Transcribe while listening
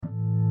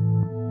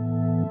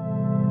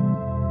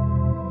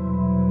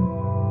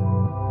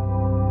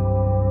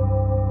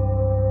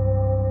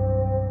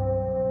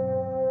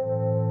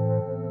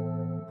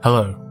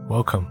Hello,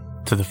 welcome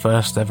to the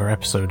first ever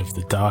episode of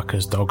the Dark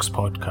as Dogs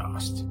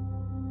podcast.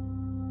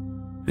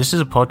 This is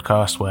a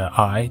podcast where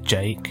I,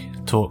 Jake,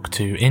 talk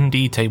to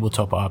indie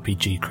tabletop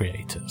RPG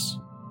creators.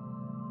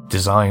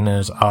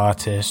 Designers,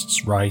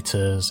 artists,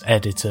 writers,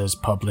 editors,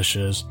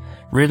 publishers,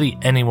 really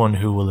anyone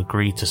who will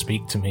agree to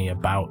speak to me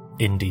about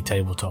indie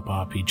tabletop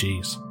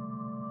RPGs.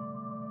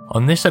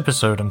 On this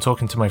episode, I'm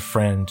talking to my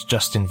friend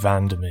Justin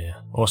Vandermeer,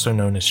 also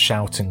known as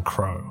Shouting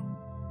Crow.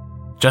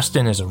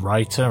 Justin is a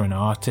writer and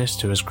artist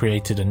who has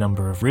created a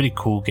number of really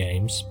cool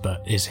games,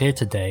 but is here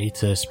today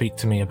to speak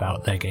to me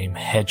about their game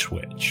Hedge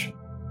Witch.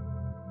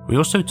 We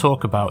also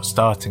talk about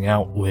starting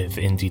out with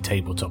indie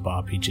tabletop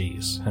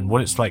RPGs, and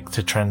what it's like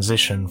to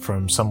transition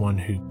from someone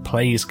who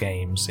plays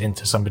games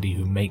into somebody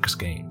who makes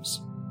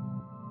games.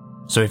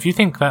 So if you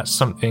think that's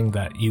something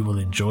that you will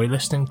enjoy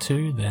listening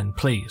to, then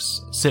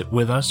please sit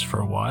with us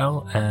for a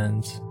while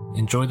and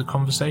enjoy the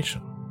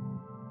conversation.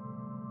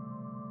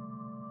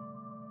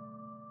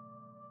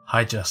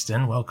 Hi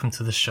Justin, welcome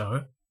to the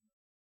show.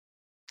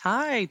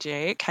 Hi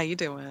Jake, how you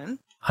doing?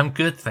 I'm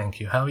good, thank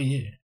you. How are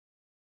you?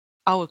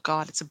 Oh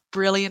god, it's a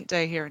brilliant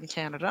day here in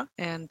Canada,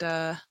 and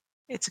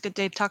it's a good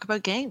day to talk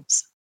about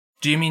games.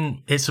 Do you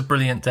mean it's a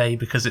brilliant day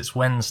because it's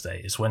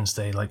Wednesday? Is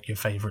Wednesday like your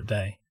favourite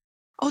day?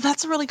 Oh,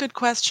 that's a really good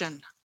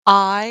question.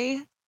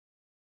 I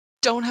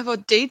don't have a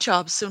day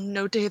job, so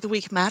no day of the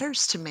week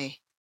matters to me.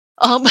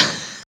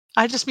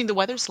 I just mean the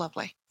weather's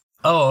lovely.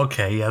 Oh,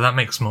 okay, yeah, that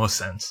makes more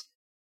sense.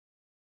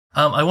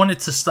 I wanted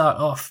to start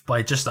off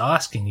by just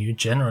asking you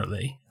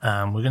generally.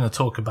 We're going to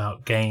talk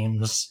about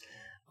games,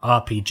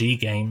 RPG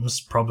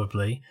games,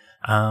 probably.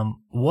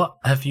 What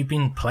have you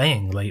been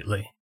playing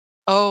lately?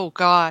 Oh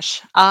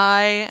gosh,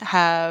 I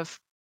have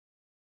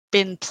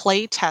been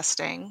play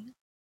testing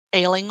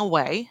Ailing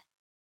Away,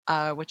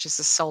 which is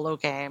a solo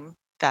game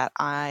that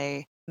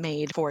I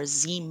made for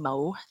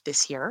Zemo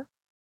this year.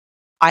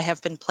 I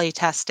have been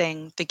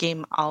playtesting the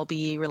game I'll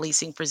be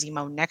releasing for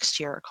Zemo next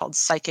year called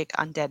Psychic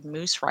Undead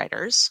Moose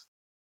Riders.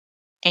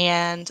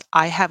 And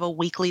I have a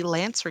weekly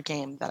Lancer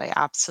game that I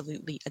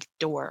absolutely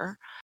adore,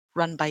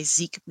 run by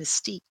Zeke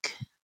Mystique.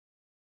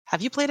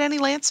 Have you played any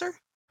Lancer?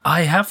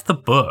 I have the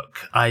book.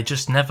 I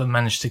just never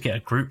managed to get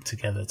a group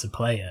together to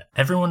play it.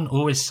 Everyone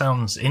always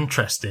sounds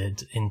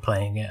interested in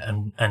playing it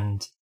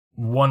and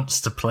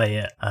wants to play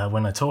it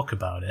when I talk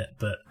about it,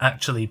 but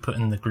actually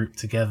putting the group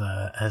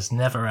together has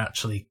never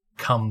actually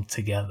come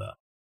together.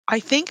 I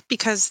think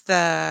because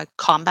the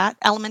combat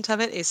element of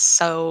it is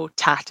so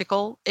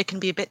tactical, it can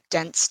be a bit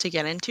dense to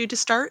get into to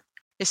start,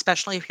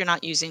 especially if you're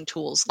not using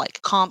tools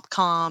like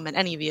CompCom and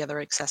any of the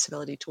other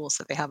accessibility tools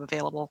that they have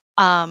available.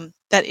 That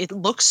it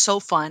looks so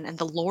fun and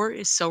the lore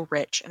is so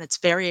rich and it's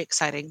very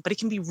exciting, but it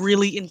can be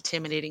really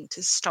intimidating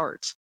to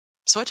start.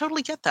 So I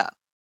totally get that.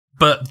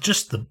 But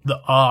just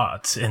the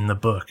art in the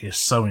book is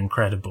so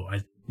incredible.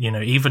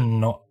 Even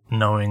not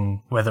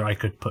knowing whether I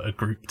could put a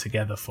group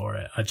together for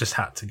it, I just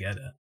had to get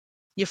it.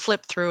 You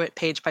flip through it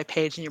page by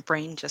page and your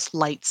brain just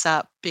lights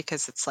up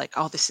because it's like,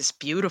 oh, this is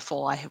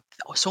beautiful. I have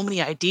so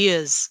many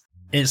ideas.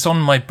 It's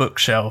on my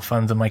bookshelf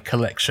under my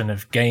collection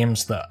of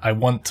games that I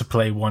want to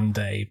play one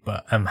day,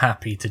 but I'm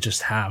happy to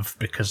just have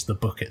because the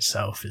book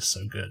itself is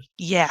so good.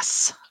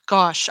 Yes.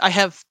 Gosh, I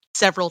have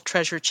several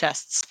treasure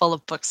chests full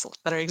of books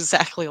that are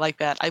exactly like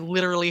that. I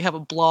literally have a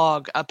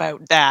blog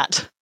about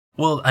that.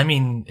 Well, I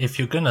mean, if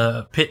you're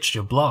gonna pitch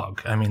your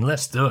blog,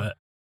 let's do it.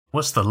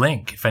 What's the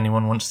link if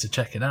anyone wants to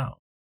check it out?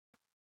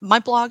 My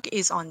blog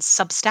is on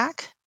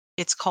Substack.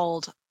 It's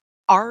called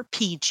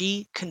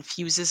RPG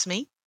Confuses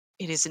Me.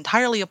 It is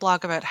entirely a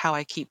blog about how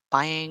I keep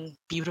buying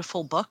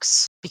beautiful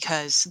books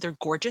because they're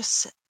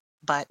gorgeous,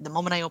 but the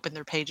moment I open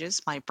their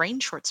pages, my brain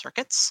short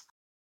circuits,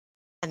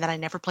 and then I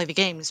never play the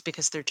games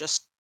because they're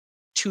just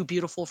too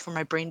beautiful for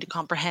my brain to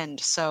comprehend.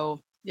 So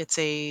it's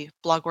a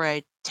blog where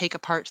I take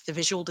apart the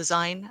visual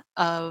design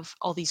of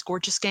all these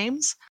gorgeous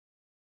games,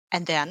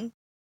 and then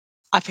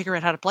I figure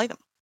out how to play them.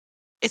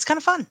 It's kind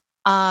of fun.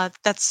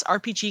 That's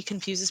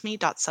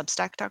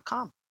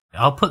rpgconfusesme.substack.com.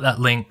 I'll put that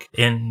link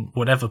in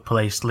whatever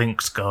place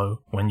links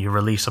go when you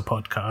release a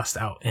podcast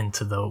out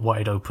into the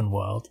wide open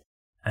world,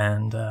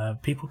 and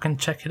people can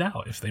check it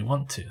out if they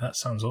want to. That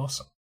sounds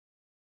awesome.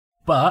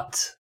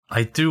 But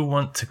I do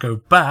want to go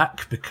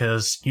back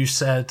because you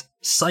said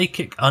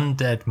Psychic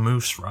Undead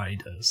Moose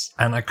Riders,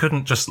 and I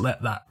couldn't just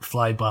let that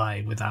fly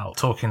by without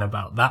talking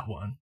about that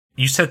one.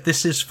 You said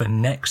this is for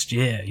next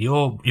year.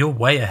 You're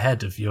way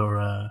ahead of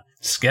your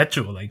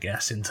schedule, I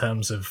guess, in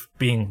terms of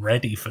being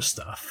ready for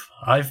stuff.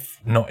 I've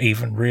not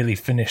even really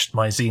finished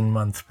my Zine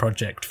Month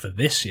project for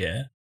this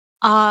year.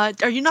 Are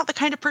you not the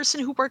kind of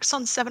person who works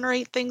on 7 or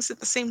 8 things at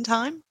the same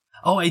time?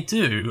 Oh, I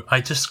do. I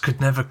just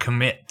could never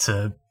commit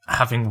to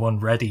having one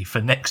ready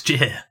for next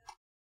year.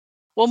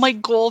 Well, my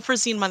goal for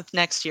Zine Month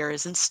next year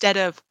is instead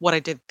of what I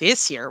did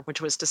this year,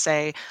 which was to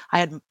say I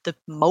had the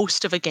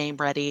most of a game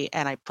ready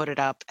and I put it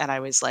up and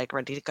I was like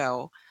ready to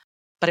go,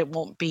 but it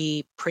won't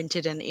be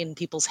printed and in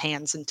people's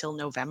hands until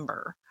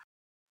November.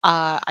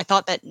 I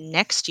thought that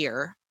next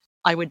year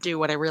I would do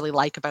what I really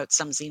like about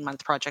some Zine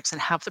Month projects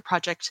and have the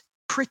project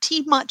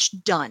pretty much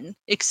done,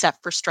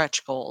 except for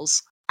stretch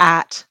goals,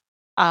 at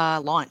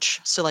launch.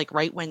 So, like,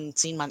 right when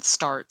Zine Month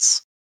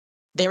starts,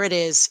 there it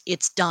is.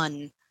 It's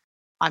done.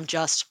 I'm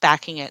just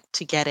backing it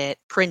to get it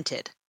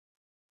printed.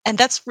 And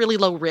that's really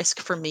low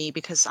risk for me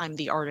because I'm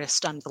the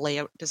artist, I'm the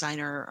layout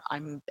designer,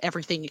 I'm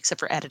everything except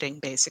for editing,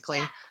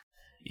 basically.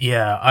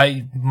 Yeah,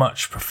 I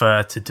much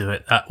prefer to do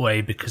it that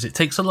way because it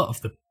takes a lot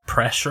of the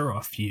pressure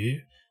off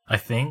you, I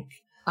think.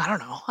 I don't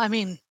know. I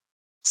mean,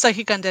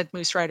 Psychic Undead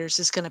Moose Riders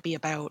is going to be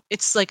about,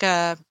 it's like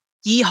a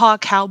yeehaw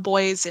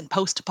cowboys in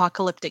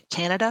post-apocalyptic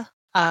Canada.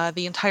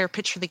 The entire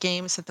pitch for the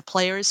game is that the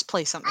players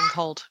play something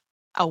called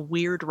a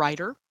Weird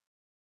Rider.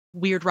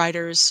 Weird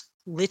Riders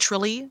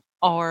literally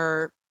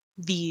are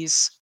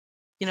these,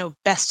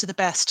 best of the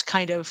best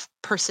kind of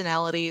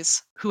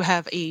personalities who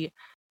have a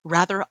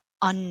rather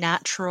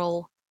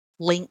unnatural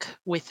link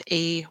with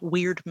a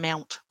weird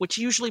mount, which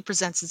usually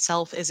presents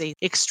itself as a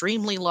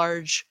extremely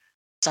large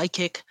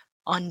psychic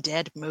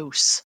undead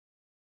moose.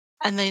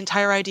 And the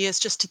entire idea is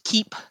just to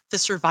keep the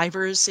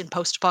survivors in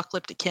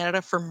post-apocalyptic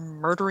Canada from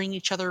murdering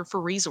each other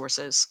for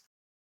resources.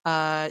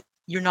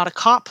 You're not a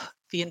cop.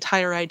 The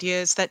entire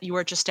idea is that you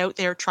are just out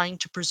there trying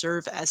to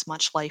preserve as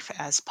much life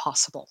as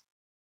possible.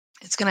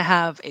 It's going to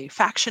have a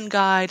faction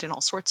guide and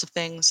all sorts of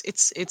things.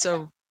 It's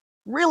a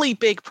really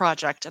big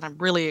project, and I'm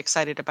really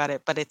excited about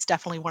it. But it's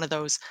definitely one of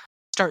those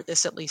start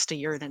this at least a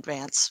year in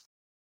advance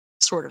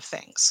sort of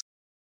things.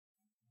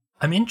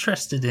 I'm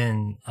interested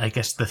in, I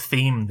guess, the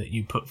theme that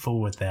you put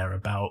forward there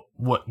about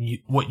what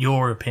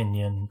your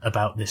opinion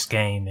about this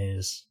game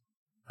is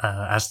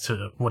as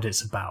to what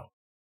it's about.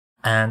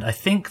 And I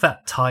think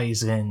that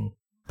ties in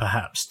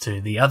perhaps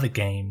to the other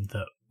game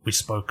that we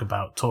spoke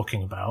about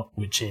talking about,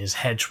 which is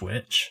Hedge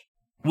Witch.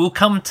 We'll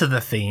come to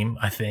the theme,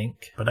 I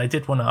think, but I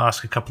did want to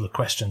ask a couple of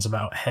questions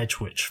about Hedge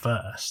Witch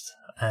first.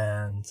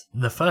 And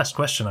the first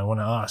question I want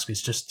to ask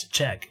is just to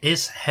check,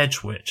 is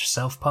Hedge Witch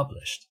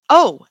self-published?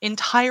 Oh,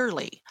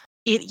 entirely.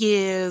 It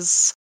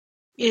is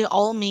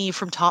all me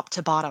from top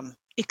to bottom,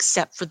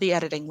 except for the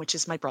editing, which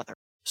is my brother.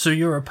 So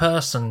you're a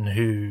person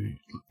who,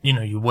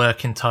 you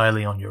work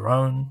entirely on your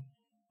own.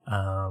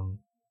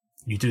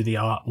 You do the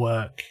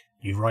artwork,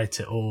 you write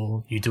it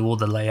all, you do all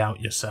the layout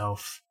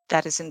yourself.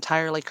 That is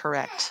entirely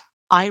correct.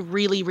 I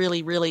really,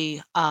 really,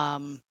 really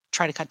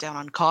try to cut down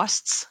on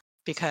costs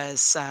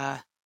because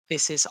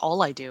this is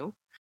all I do.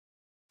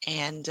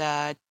 And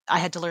I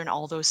had to learn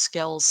all those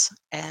skills.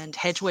 And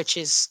Hedge Witch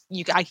is,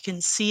 I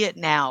can see it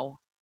now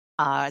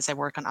as I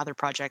work on other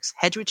projects.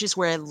 Hedge Witch is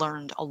where I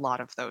learned a lot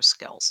of those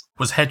skills.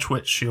 Was Hedge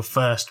Witch your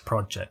first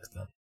project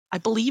then? I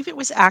believe it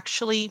was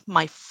actually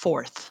my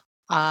fourth.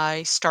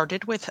 I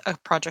started with a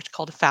project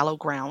called Fallow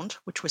Ground,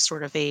 which was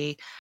sort of a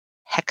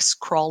hex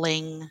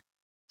crawling,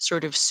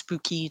 sort of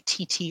spooky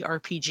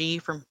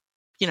TTRPG from,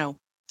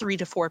 3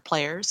 to 4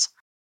 players.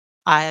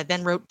 I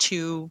then wrote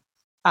 2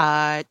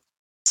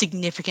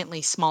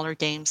 significantly smaller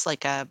games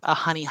like a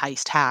Honey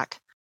Heist hack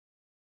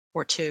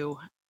or 2.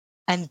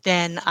 And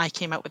then I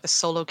came out with a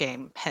solo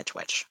game, Hedge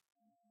Witch.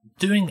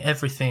 Doing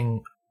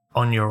everything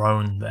on your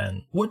own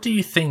then, what do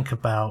you think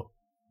about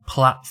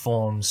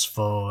platforms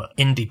for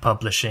indie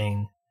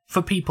publishing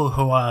for people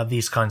who are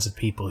these kinds of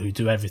people who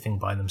do everything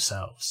by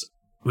themselves?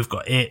 We've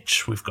got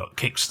Itch, we've got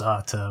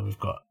Kickstarter, we've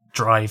got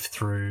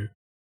Drive-Thru.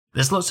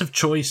 There's lots of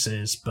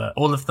choices, but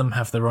all of them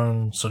have their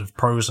own sort of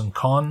pros and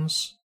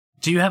cons.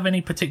 Do you have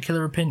any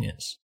particular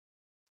opinions?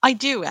 I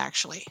do,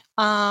 actually.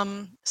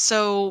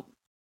 So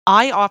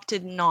I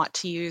opted not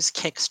to use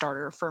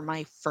Kickstarter for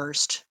my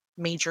first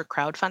major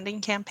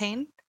crowdfunding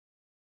campaign.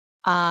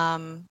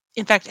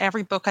 In fact,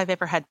 every book I've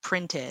ever had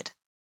printed,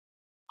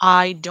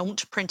 I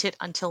don't print it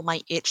until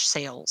my Itch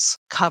sales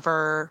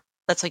cover,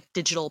 that's like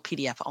digital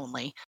PDF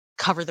only,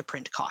 cover the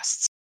print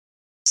costs.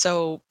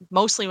 So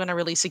mostly when I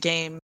release a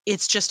game,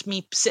 it's just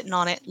me sitting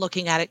on it,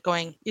 looking at it,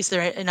 going, is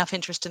there enough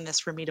interest in this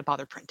for me to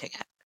bother printing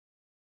it?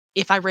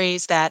 If I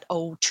raise that,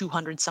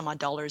 200 some odd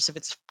dollars if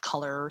it's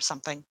color or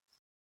something,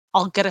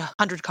 I'll get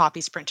 100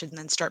 copies printed and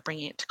then start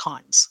bringing it to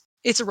cons.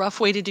 It's a rough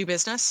way to do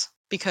business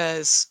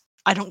because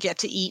I don't get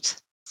to eat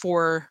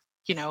for,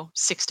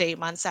 6 to 8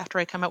 months after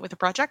I come out with a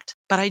project.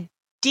 But I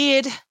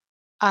did,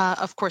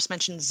 of course,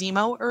 mention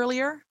Zemo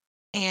earlier,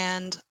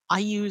 and I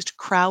used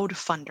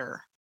Crowdfunder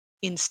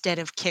instead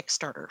of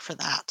Kickstarter for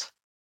that.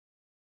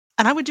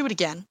 And I would do it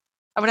again.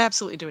 I would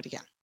absolutely do it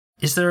again.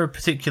 Is there a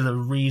particular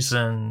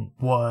reason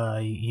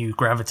why you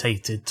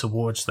gravitated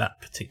towards that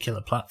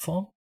particular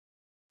platform?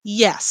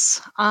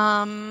 Yes.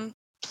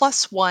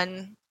 Plus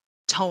one,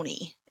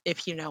 Tony,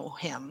 if you know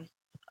him,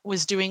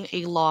 was doing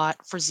a lot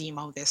for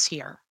Zemo this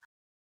year.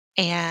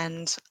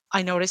 And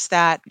I noticed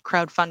that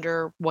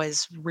Crowdfunder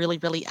was really,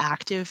 really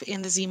active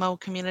in the Zemo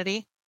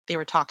community. They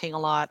were talking a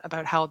lot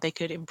about how they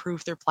could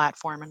improve their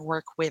platform and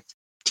work with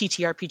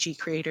TTRPG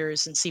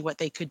creators and see what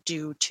they could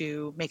do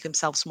to make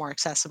themselves more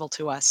accessible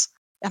to us.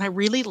 And I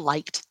really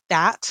liked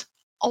that.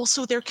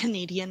 Also, they're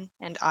Canadian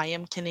and I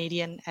am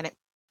Canadian, and it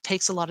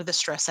takes a lot of the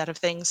stress out of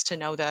things to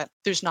know that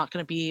there's not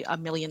going to be a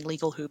million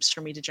legal hoops for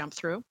me to jump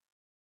through.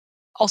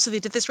 Also, they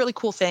did this really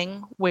cool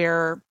thing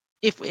where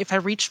if I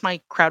reached my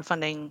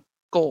crowdfunding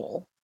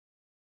goal,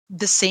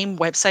 the same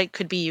website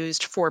could be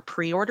used for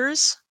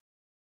pre-orders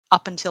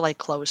up until I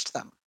closed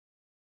them.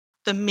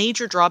 The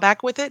major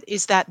drawback with it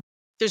is that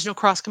there's no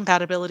cross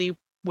compatibility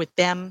with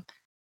them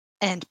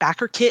and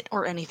BackerKit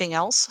or anything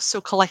else.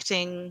 So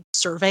collecting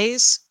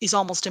surveys is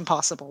almost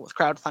impossible with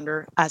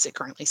Crowdfunder as it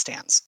currently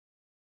stands.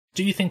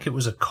 Do you think it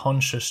was a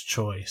conscious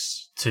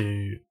choice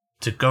to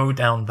go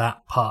down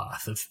that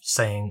path of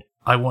saying,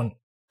 I want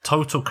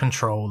total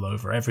control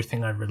over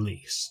everything I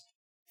release,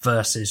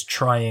 versus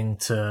trying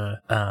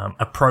to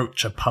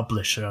approach a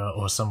publisher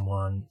or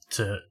someone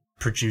to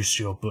produce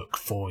your book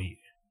for you?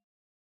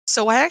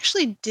 So I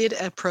actually did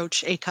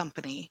approach a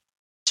company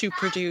to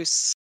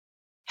produce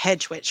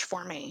Hedgewitch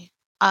for me,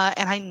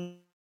 and I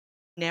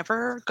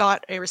never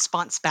got a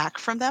response back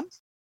from them.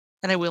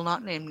 And I will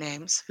not name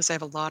names because I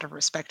have a lot of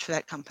respect for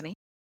that company.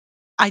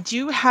 I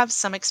do have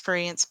some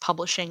experience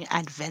publishing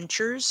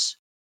adventures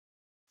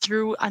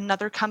through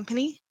another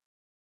company,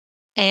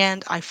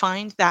 and I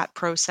find that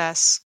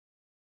process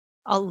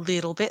a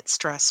little bit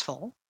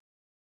stressful.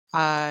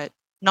 Not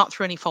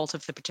through any fault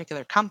of the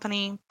particular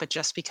company, but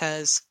just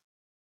because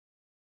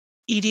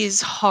it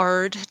is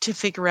hard to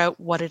figure out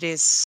what it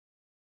is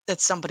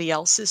that somebody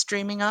else is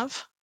dreaming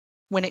of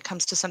when it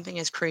comes to something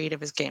as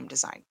creative as game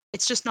design.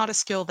 It's just not a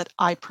skill that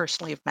I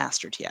personally have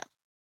mastered yet.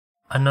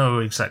 I know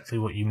exactly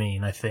what you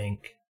mean. I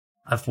think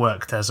I've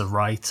worked as a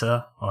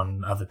writer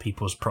on other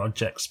people's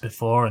projects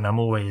before, and I'm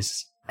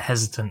always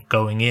hesitant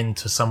going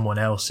into someone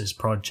else's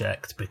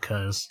project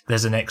because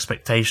there's an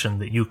expectation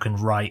that you can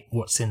write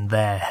what's in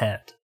their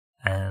head.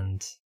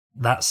 And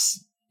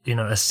that's,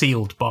 a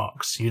sealed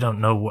box. You don't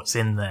know what's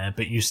in there,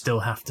 but you still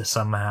have to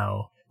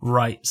somehow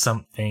write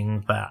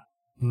something that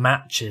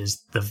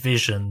matches the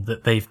vision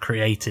that they've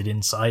created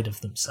inside of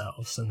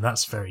themselves, and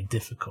that's very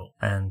difficult.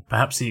 And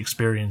perhaps the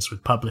experience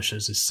with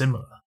publishers is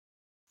similar.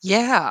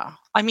 Yeah.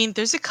 I mean,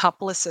 there's a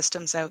couple of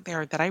systems out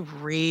there that I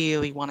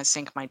really want to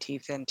sink my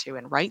teeth into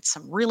and write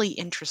some really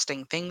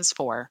interesting things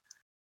for.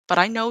 But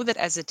I know that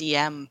as a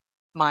DM,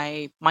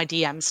 my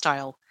DM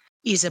style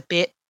is a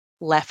bit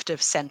left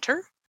of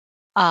center.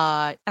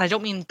 And I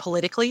don't mean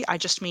politically, I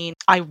just mean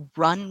I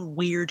run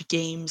weird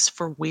games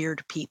for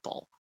weird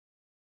people.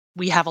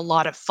 We have a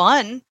lot of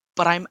fun,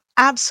 but I'm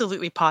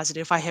absolutely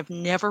positive I have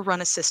never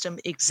run a system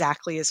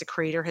exactly as a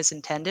creator has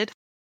intended.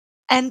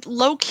 And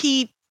low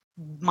key,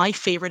 my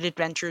favorite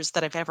adventures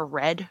that I've ever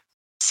read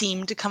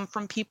seem to come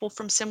from people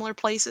from similar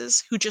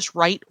places who just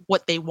write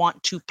what they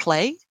want to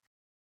play.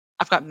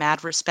 I've got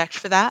mad respect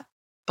for that.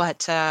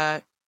 But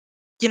I'm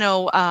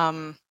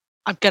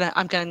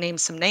gonna name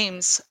some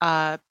names.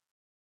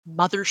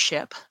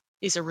 Mothership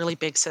is a really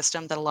big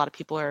system that a lot of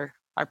people are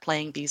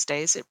playing these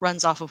days. It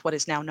runs off of what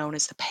is now known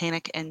as the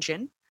Panic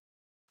Engine.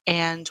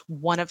 And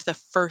one of the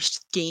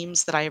first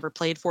games that I ever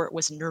played for it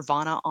was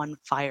Nirvana on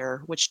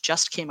Fire, which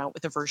just came out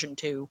with a version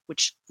 2,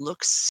 which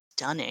looks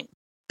stunning.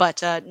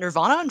 But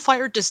Nirvana on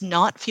Fire does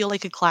not feel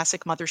like a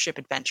classic Mothership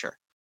adventure.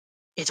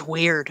 It's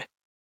weird.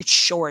 It's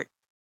short.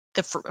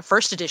 The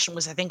first edition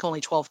was, I think,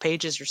 only 12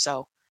 pages or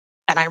so.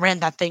 And I ran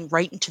that thing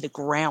right into the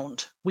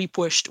ground. We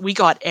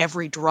got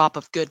every drop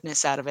of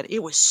goodness out of it.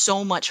 It was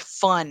so much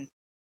fun.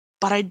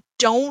 But I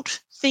don't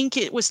think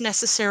it was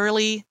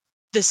necessarily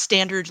the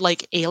standard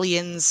like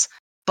Aliens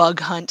bug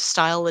hunt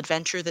style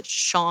adventure that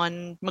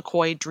Sean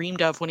McCoy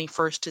dreamed of when he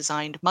first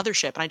designed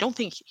Mothership. And I don't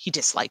think he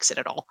dislikes it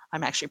at all.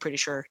 I'm actually pretty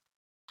sure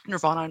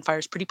Nirvana on Fire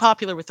is pretty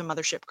popular with the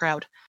Mothership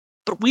crowd.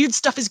 But weird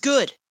stuff is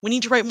good. We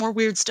need to write more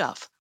weird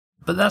stuff.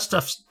 But that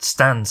stuff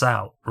stands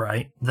out,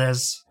 right?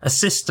 There's a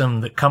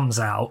system that comes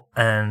out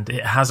and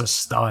it has a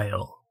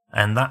style,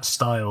 and that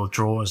style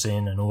draws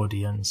in an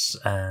audience,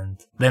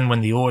 and then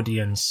when the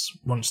audience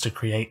wants to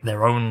create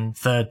their own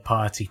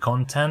third-party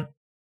content,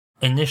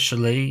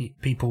 initially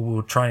people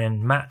will try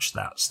and match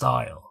that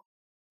style,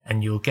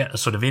 and you'll get a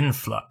sort of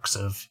influx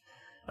of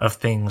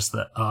things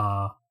that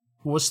are,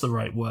 what's the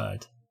right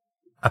word?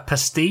 A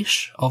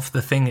pastiche of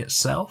the thing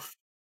itself,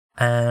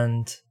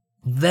 and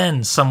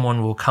then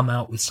someone will come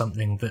out with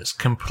something that's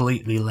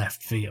completely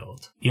left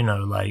field.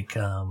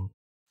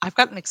 I've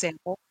got an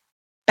example.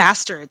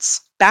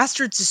 Bastards.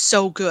 Bastards is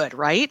so good,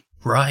 right?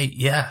 Right,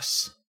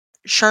 yes.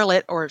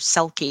 Charlotte, or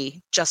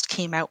Selkie, just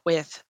came out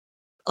with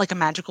like a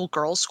Magical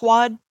Girl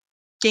Squad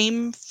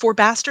game for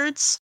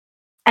Bastards.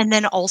 And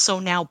then also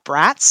now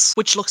Bratz,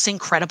 which looks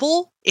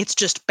incredible. It's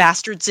just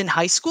Bastards in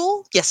high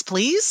school. Yes,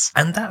 please.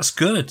 And that's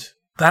good.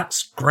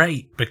 That's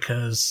great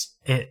because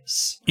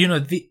it's,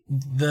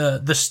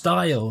 the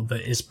style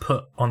that is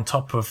put on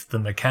top of the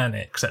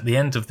mechanics at the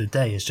end of the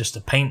day is just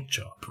a paint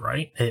job,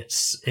 right?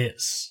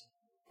 It's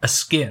a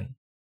skin,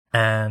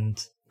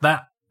 and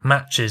that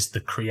matches the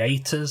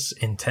creator's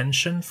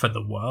intention for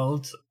the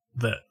world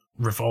that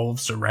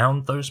revolves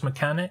around those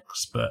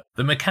mechanics. But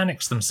the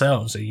mechanics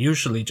themselves are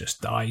usually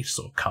just dice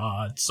or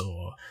cards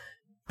or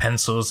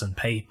pencils and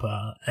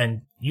paper,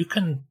 and you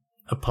can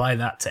apply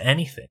that to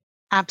anything.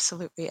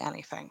 Absolutely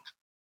anything.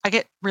 I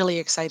get really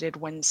excited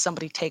when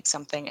somebody takes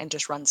something and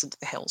just runs into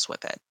the hills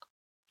with it.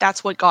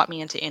 That's what got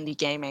me into indie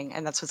gaming,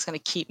 and that's what's going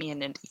to keep me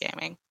in indie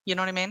gaming. You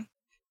know what I mean?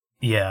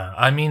 Yeah,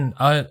 I mean,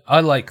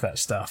 I like that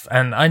stuff,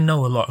 and I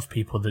know a lot of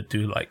people that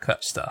do like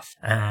that stuff.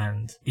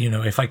 And, you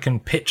know, if I can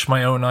pitch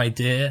my own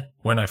idea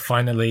when I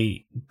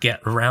finally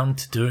get around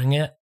to doing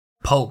it,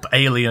 Pulp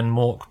Alien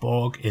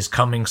Morkborg is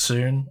coming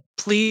soon.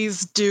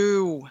 Please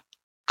do.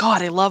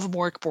 God, I love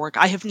Morkborg.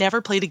 I have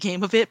never played a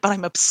game of it, but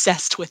I'm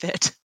obsessed with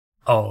it.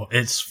 Oh,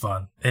 it's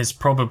fun. It's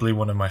probably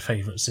one of my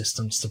favourite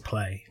systems to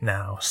play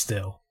now,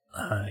 still.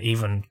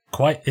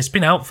 It's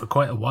been out for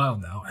quite a while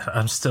now.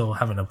 I'm still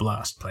having a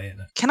blast playing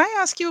it. Can I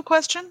ask you a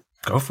question?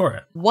 Go for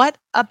it. What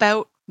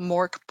about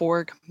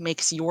Morkborg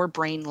makes your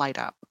brain light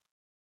up?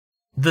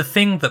 The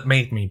thing that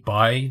made me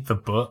buy the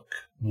book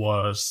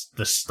was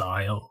the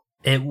style.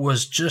 It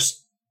was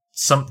just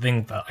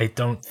something that I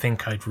don't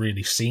think I'd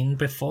really seen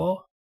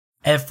before.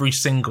 Every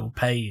single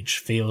page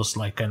feels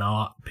like an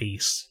art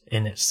piece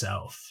in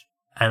itself.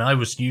 And I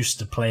was used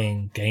to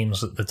playing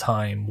games at the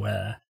time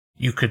where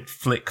you could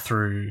flick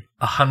through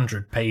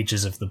 100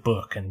 pages of the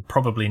book and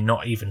probably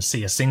not even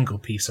see a single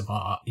piece of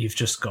art. You've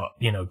just got,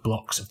 you know,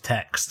 blocks of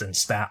text and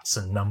stats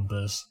and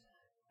numbers.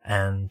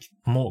 And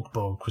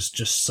Morkborg was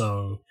just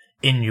so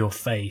in your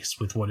face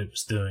with what it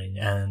was doing.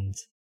 And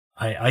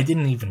I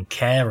didn't even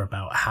care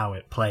about how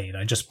it played.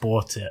 I just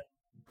bought it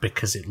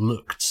because it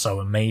looked so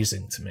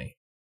amazing to me.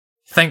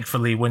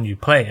 Thankfully, when you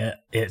play it,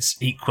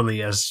 it's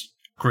equally as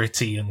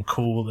gritty and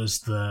cool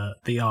as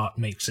the art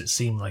makes it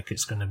seem like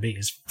it's going to be.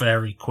 It's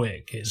very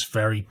quick. It's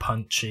very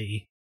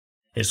punchy.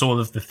 It's all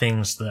of the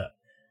things that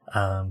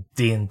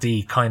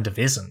D&D kind of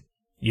isn't.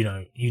 You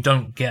know, you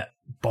don't get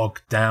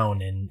bogged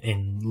down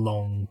in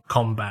long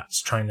combats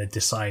trying to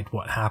decide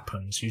what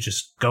happens. You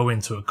just go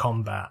into a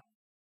combat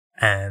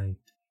and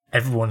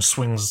everyone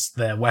swings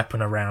their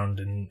weapon around,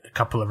 and a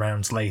couple of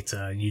rounds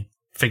later you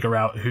figure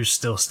out who's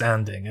still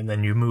standing and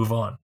then you move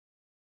on.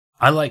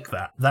 I like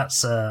that.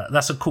 That's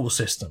a cool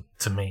system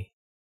to me.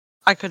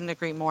 I couldn't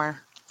agree more.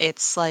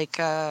 It's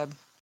like, I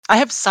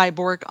have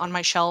Cyborg on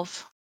my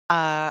shelf.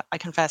 I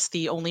confess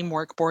the only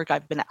Morkborg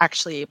I've been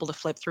actually able to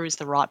flip through is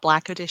the Rot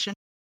Black edition.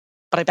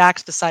 But I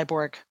backed the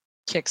Cyborg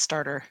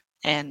Kickstarter,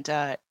 and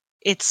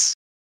it's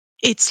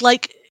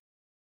like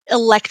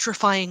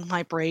electrifying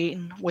my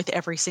brain with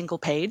every single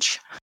page.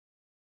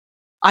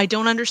 I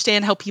don't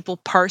understand how people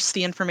parse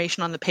the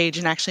information on the page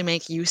and actually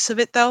make use of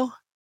it, though.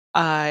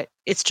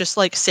 It's just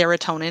like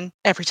serotonin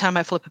every time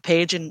I flip a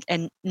page,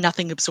 and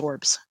nothing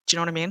absorbs. Do you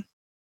know what I mean?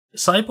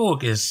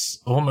 Cyborg is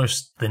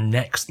almost the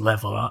next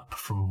level up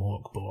from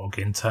Morkborg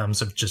in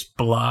terms of just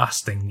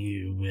blasting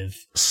you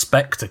with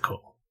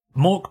spectacle.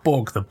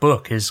 Morkborg, the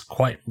book, is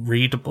quite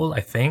readable,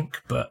 I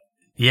think, but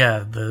yeah,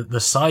 the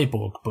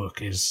Cyborg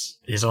book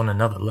is on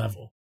another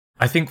level.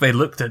 I think they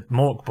looked at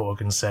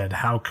Morkborg and said,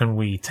 how can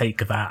we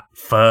take that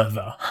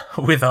further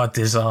with our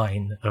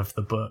design of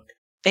the book?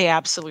 They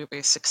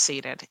absolutely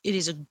succeeded. It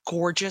is a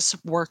gorgeous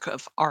work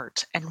of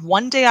art. And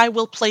one day I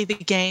will play the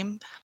game,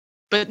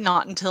 but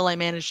not until I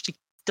manage to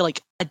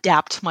like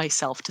adapt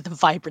myself to the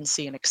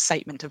vibrancy and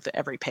excitement of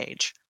every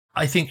page.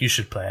 I think you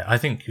should play it. I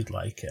think you'd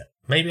like it.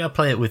 Maybe I'll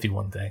play it with you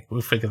one day.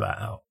 We'll figure that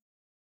out.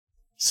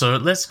 So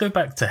let's go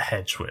back to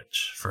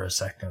Hedgewitch for a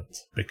second,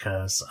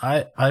 because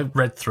I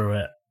read through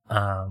it.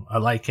 I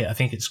like it. I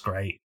think it's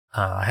great.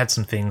 I had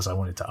some things I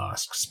wanted to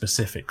ask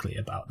specifically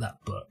about that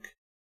book.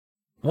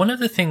 One of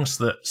the things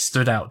that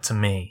stood out to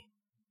me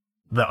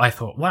that I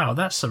thought, wow,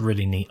 that's a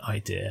really neat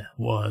idea,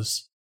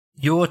 was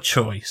your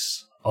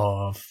choice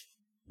of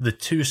the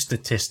two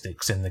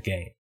statistics in the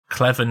game,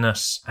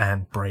 cleverness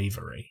and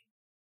bravery.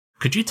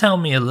 Could you tell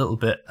me a little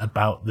bit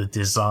about the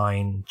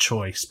design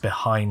choice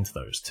behind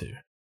those two?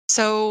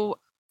 So,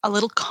 a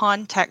little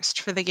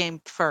context for the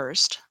game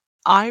first.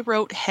 I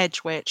wrote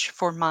Hedgewitch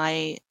for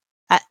my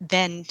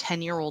then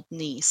 10-year-old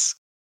niece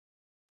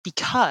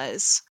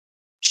because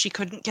she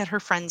couldn't get her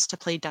friends to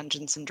play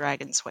Dungeons and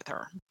Dragons with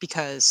her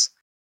because,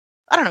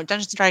 I don't know,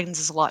 Dungeons and Dragons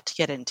is a lot to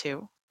get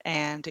into,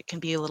 and it can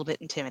be a little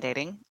bit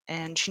intimidating,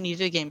 and she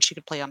needed a game she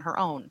could play on her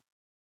own.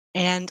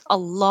 And a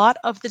lot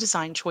of the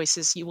design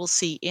choices you will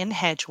see in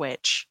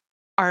Hedgewitch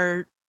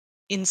are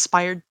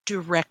inspired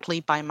directly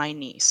by my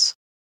niece.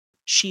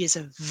 She is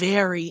a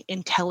very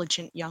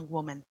intelligent young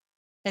woman,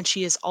 and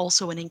she is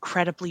also an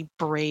incredibly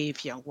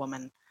brave young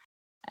woman.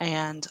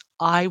 And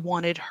I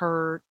wanted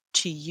her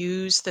to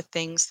use the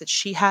things that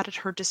she had at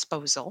her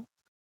disposal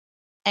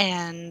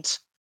and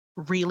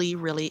really,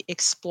 really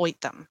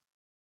exploit them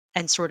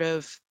and sort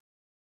of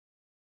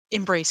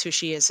embrace who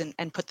she is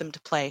and put them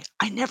to play.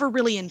 I never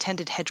really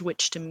intended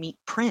Hedgewitch to meet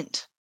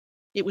print.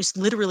 It was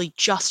literally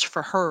just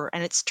for her,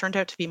 and it's turned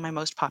out to be my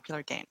most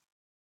popular game.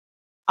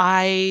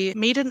 I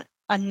made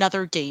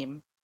another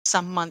game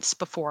some months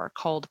before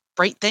called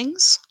Bright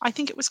Things, I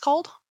think it was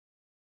called.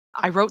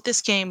 I wrote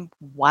this game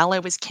while I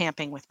was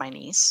camping with my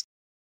niece.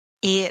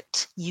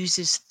 It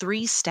uses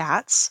 3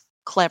 stats: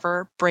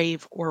 clever,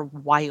 brave, or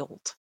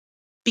wild.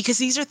 Because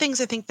these are things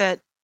I think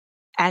that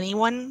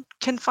anyone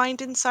can find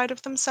inside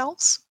of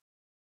themselves.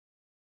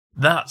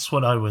 That's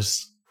what I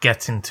was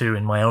get into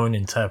in my own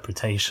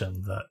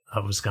interpretation that I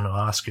was going to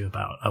ask you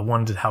about. I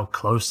wondered how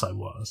close I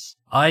was.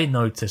 I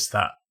noticed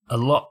that a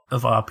lot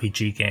of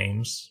RPG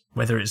games,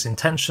 whether it's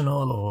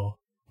intentional or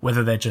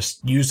whether they're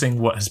just using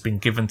what has been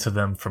given to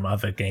them from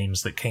other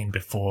games that came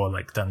before,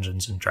 like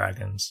Dungeons and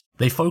Dragons,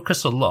 they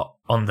focus a lot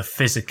on the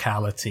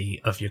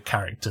physicality of your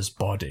character's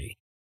body.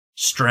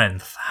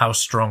 Strength, how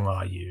strong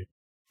are you?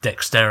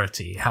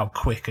 Dexterity, how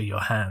quick are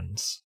your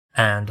hands?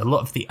 And a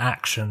lot of the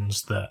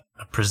actions that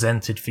are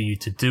presented for you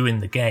to do in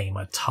the game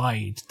are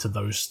tied to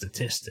those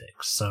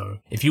statistics. So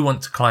if you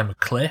want to climb a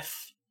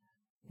cliff,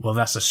 well,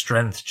 that's a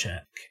strength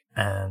check.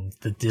 And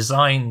the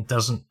design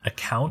doesn't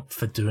account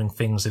for doing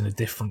things in a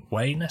different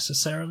way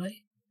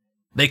necessarily.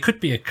 There could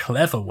be a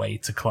clever way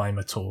to climb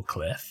a tall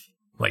cliff,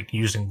 like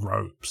using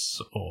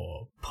ropes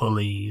or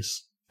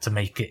pulleys to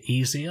make it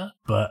easier,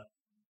 but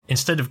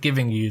instead of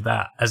giving you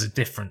that as a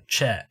different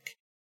check,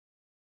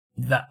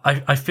 that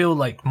I feel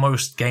like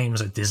most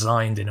games are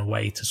designed in a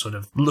way to sort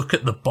of look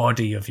at the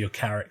body of your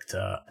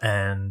character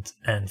and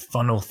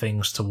funnel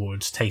things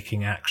towards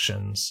taking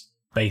actions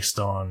based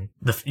on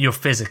your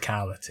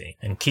physicality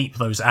and keep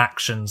those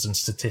actions and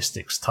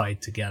statistics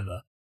tied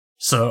together.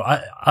 So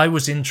I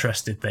was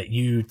interested that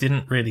you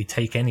didn't really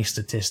take any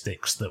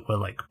statistics that were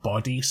like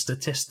body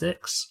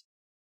statistics.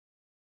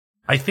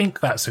 I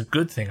think that's a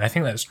good thing. I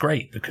think that's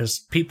great because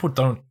people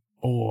don't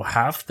all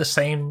have the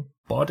same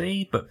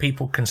body, but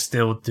people can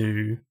still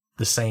do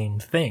the same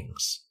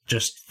things,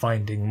 just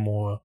finding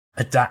more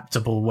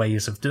adaptable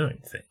ways of doing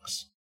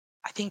things.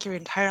 I think you're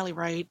entirely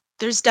right.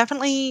 There's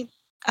definitely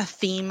a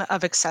theme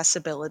of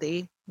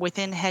accessibility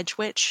within Hedge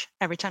Witch.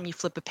 Every time you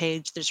flip a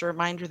page, there's a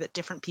reminder that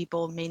different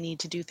people may need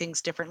to do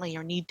things differently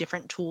or need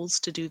different tools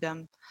to do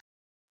them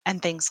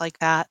and things like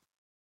that.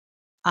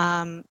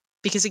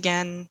 Because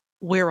again,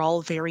 we're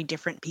all very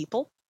different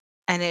people.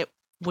 And it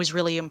was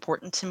really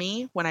important to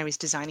me when I was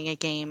designing a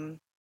game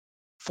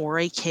for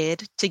a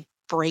kid to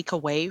break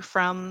away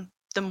from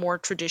the more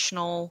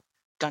traditional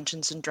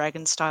Dungeons and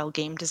Dragons style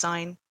game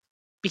design,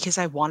 because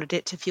I wanted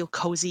it to feel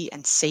cozy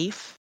and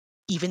safe,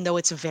 even though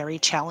it's a very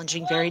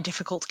challenging, very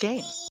difficult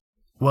game.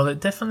 Well, it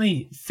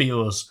definitely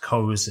feels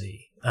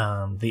cozy.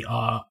 The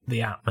art,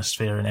 the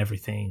atmosphere and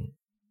everything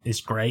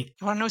is great.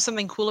 You want to know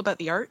something cool about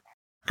the art?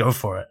 Go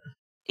for it.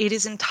 It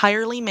is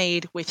entirely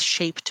made with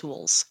shape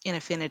tools in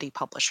Affinity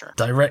Publisher.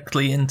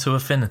 Directly into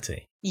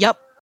Affinity? Yep.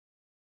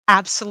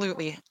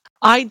 Absolutely.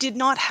 I did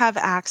not have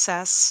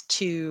access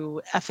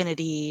to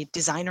Affinity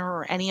Designer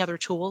or any other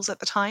tools at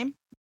the time,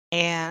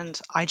 and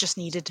I just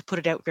needed to put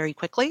it out very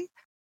quickly.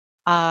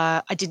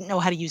 I didn't know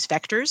how to use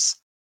vectors,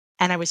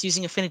 and I was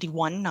using Affinity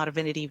 1, not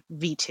Affinity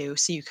V2,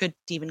 so you could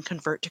even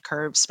convert to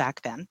curves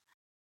back then.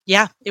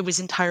 Yeah, it was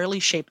entirely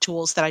shape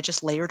tools that I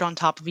just layered on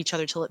top of each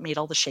other till it made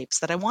all the shapes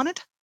that I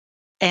wanted.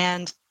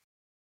 And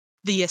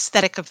the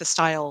aesthetic of the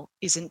style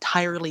is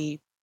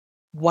entirely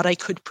what I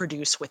could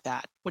produce with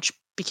that, which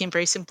became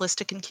very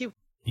simplistic and cute.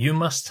 You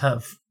must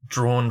have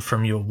drawn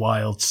from your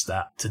wild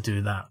stat to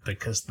do that,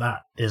 because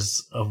that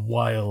is a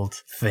wild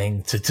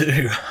thing to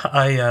do.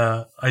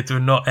 I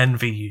do not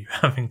envy you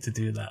having to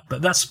do that,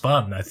 but that's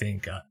fun. I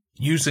think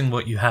using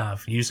what you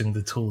have, using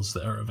the tools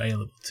that are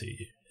available to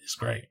you is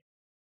great.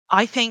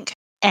 I think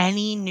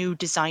any new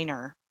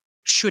designer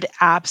should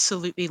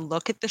absolutely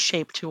look at the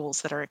shape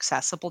tools that are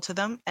accessible to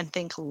them and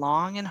think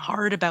long and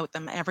hard about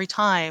them every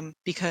time,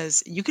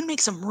 because you can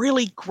make some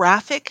really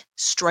graphic,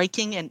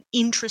 striking, and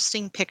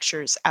interesting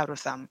pictures out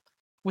of them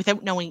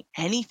without knowing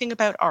anything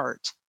about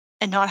art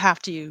and not have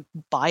to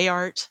buy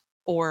art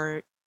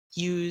or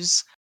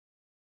use,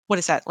 what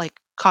is that,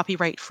 like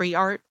copyright free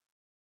art?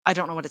 I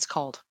don't know what it's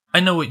called. I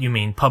know what you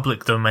mean.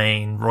 Public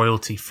domain,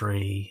 royalty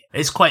free.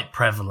 It's quite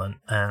prevalent.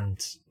 And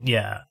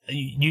yeah,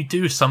 you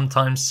do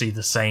sometimes see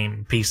the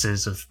same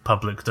pieces of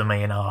public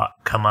domain art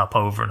come up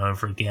over and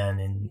over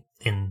again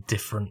in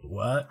different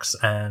works.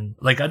 And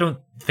like, I don't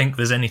think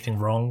there's anything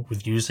wrong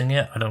with using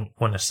it. I don't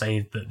want to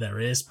say that there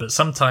is, but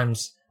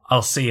sometimes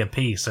I'll see a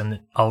piece and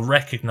I'll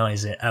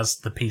recognize it as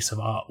the piece of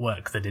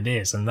artwork that it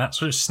is. And that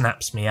sort of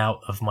snaps me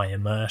out of my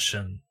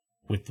immersion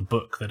with the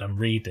book that I'm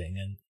reading.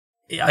 And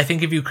I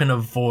think if you can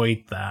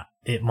avoid that,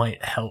 it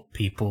might help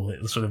people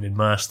sort of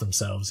immerse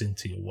themselves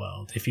into your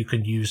world. If you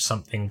can use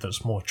something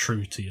that's more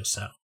true to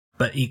yourself.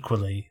 But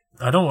equally,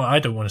 I don't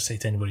want to say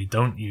to anybody,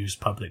 don't use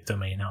public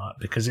domain art,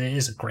 because it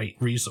is a great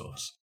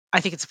resource.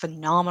 I think it's a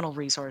phenomenal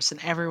resource,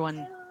 and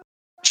everyone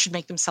should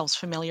make themselves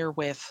familiar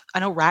with. I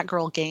know Rat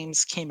Girl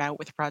Games came out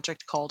with a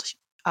project called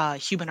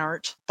Human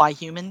Art by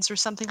Humans or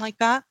something like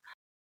that.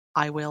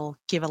 I will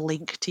give a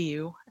link to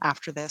you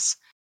after this.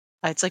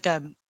 It's like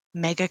a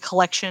mega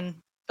collection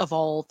of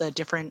all the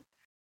different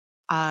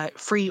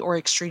free or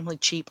extremely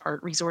cheap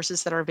art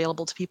resources that are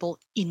available to people,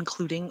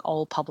 including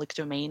all public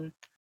domain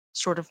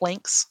sort of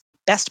links.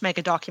 Best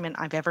mega document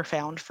I've ever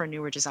found for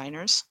newer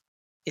designers.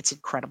 It's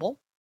incredible.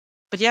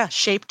 But yeah,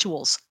 shape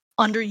tools,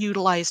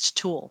 underutilized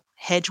tool.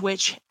 Hedge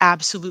Witch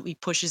absolutely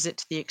pushes it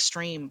to the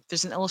extreme.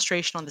 There's an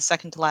illustration on the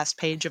second to last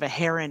page of a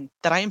heron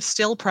that I am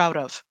still proud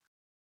of.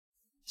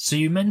 So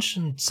you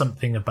mentioned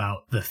something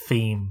about the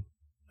theme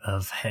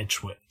of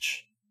Hedge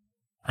Witch.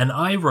 And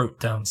I wrote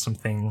down some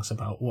things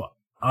about what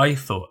I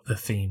thought the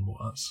theme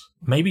was.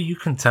 Maybe you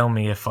can tell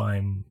me if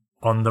I'm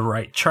on the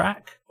right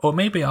track, or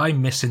maybe I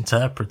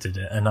misinterpreted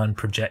it and I'm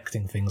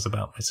projecting things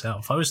about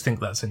myself. I always think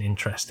that's an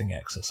interesting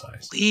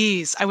exercise.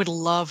 Please, I would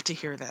love to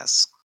hear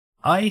this.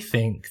 I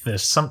think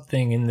there's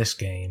something in this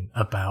game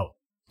about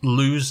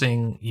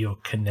losing your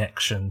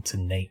connection to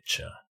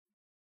nature.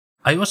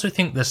 I also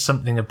think there's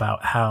something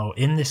about how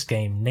in this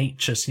game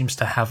nature seems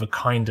to have a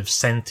kind of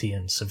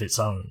sentience of its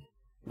own.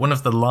 One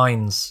of the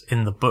lines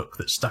in the book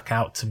that stuck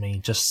out to me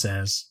just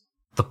says,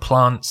 "The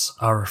plants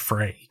are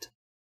afraid."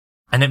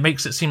 And it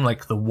makes it seem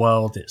like the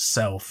world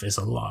itself is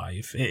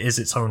alive. It is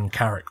its own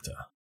character.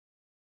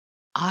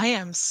 I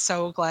am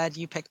so glad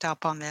you picked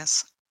up on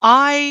this.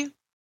 I'm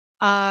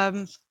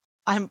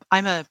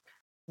a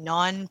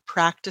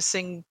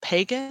non-practicing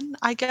pagan,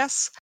 I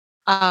guess.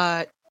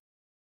 I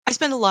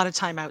spend a lot of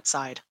time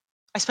outside.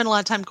 I spend a lot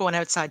of time going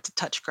outside to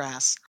touch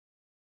grass.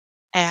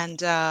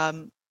 And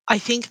I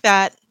think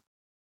that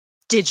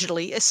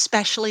digitally,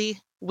 especially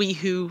we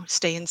who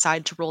stay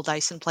inside to roll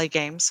dice and play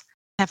games,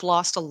 have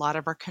lost a lot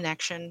of our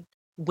connection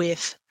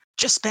with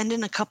just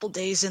spending a couple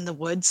days in the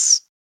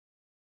woods,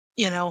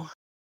 with a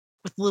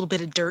little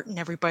bit of dirt in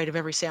every bite of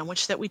every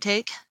sandwich that we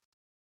take.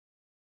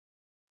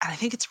 And I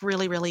think it's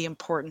really, really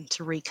important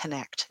to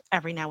reconnect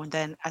every now and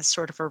then as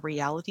sort of a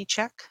reality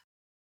check.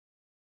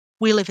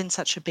 We live in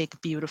such a big,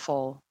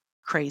 beautiful,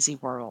 crazy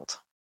world.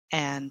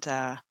 And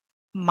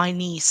my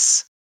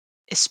niece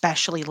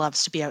especially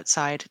loves to be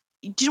outside.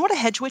 Do you know what a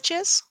hedge witch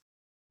is?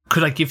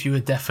 Could I give you a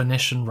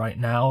definition right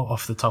now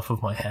off the top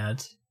of my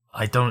head?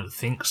 I don't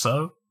think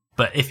so.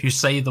 But if you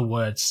say the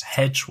words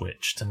hedge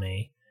witch to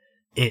me,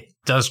 it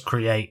does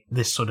create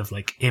this sort of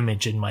like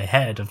image in my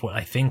head of what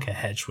I think a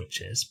hedge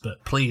witch is.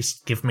 But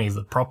please give me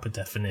the proper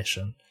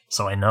definition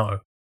so I know.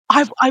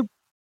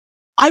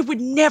 I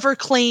would never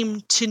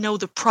claim to know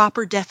the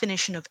proper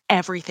definition of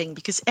everything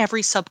because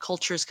every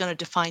subculture is going to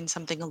define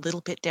something a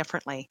little bit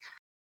differently.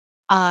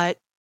 But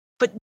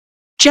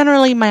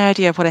generally, my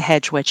idea of what a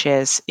hedge witch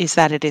is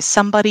that it is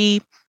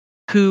somebody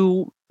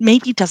who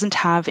maybe doesn't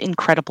have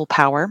incredible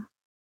power,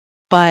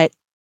 but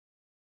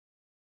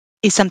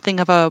is something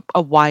of a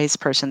wise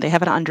person. They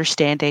have an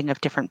understanding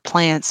of different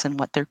plants and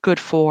what they're good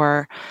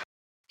for,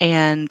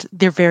 and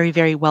they're very,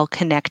 very well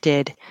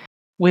connected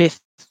with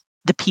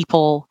the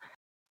people,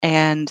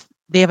 and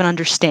they have an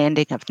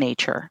understanding of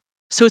nature.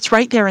 So it's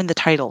right there in the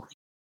title.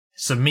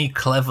 So me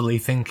cleverly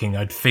thinking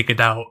I'd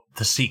figured out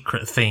the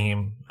secret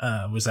theme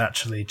was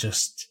actually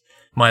just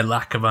my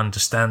lack of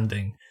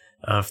understanding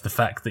of the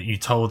fact that you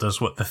told us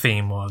what the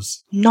theme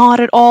was. Not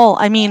at all.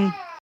 I mean,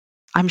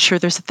 I'm sure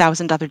there's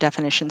 1,000 other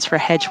definitions for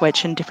hedge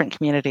witch in different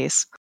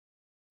communities.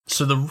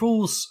 So the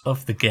rules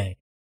of the game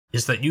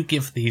is that you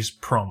give these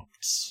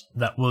prompts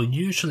that will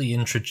usually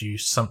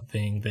introduce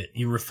something that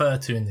you refer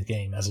to in the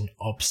game as an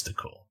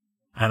obstacle.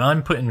 And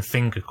I'm putting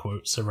finger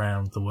quotes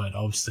around the word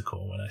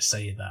obstacle when I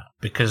say that,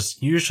 because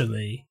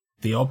usually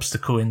the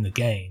obstacle in the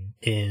game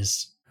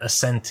is a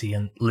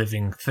sentient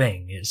living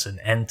thing. It's an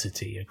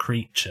entity, a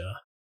creature,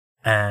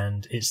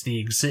 and it's the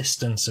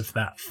existence of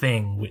that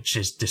thing which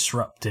is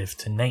disruptive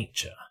to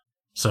nature.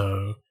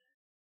 So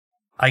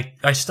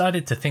I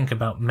started to think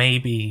about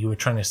maybe you were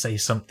trying to say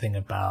something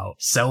about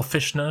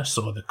selfishness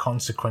or the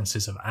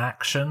consequences of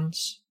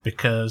actions,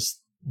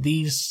 because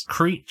these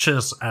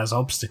creatures as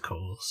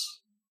obstacles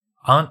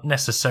aren't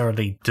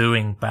necessarily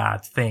doing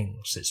bad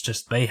things. It's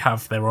just they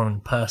have their own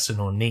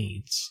personal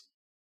needs,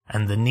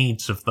 and the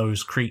needs of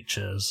those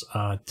creatures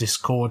are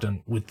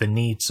discordant with the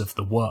needs of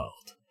the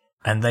world,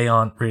 and they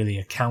aren't really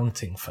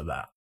accounting for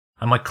that.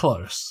 Am I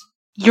close?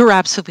 You're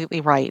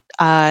absolutely right.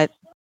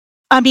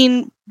 I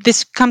mean,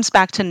 this comes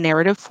back to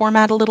narrative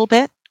format a little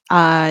bit,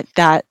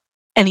 that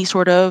any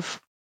sort of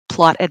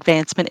plot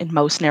advancement in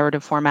most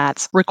narrative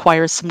formats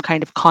requires some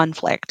kind of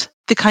conflict.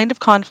 The kind of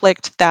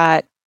conflict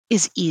that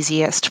is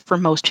easiest for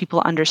most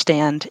people to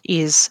understand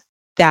is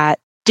that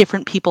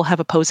different people have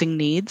opposing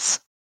needs.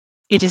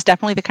 It is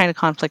definitely the kind of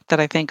conflict that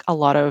I think a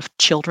lot of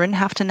children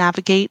have to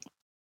navigate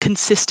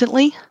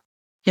consistently.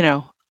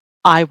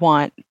 I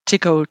want to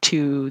go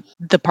to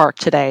the park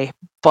today,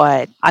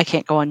 but I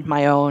can't go on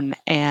my own,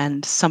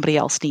 and somebody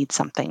else needs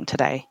something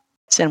today.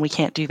 And we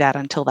can't do that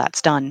until that's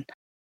done.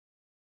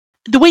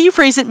 The way you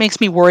phrase it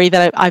makes me worry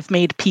that I've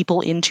made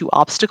people into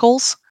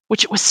obstacles,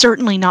 which was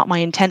certainly not my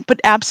intent,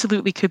 but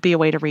absolutely could be a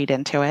way to read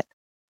into it.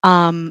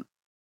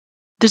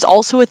 There's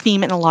also a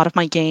theme in a lot of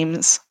my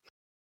games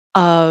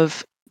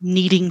of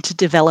needing to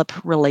develop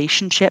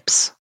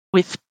relationships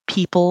with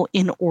people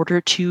in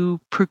order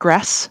to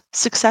progress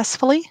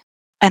successfully.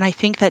 And I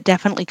think that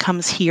definitely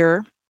comes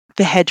here.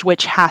 The hedge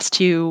witch has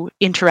to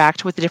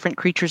interact with the different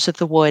creatures of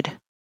the wood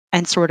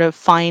and sort of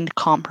find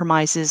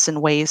compromises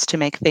and ways to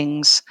make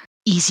things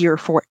easier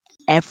for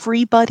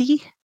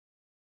everybody.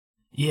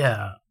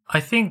 Yeah, I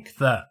think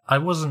that I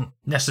wasn't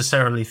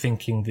necessarily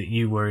thinking that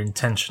you were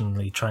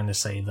intentionally trying to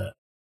say that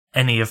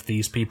any of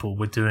these people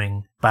were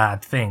doing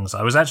bad things.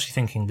 I was actually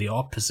thinking the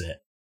opposite.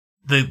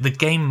 The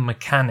game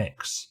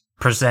mechanics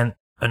present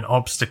an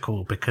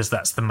obstacle because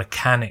that's the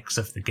mechanics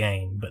of the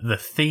game, but the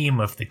theme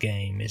of the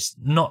game is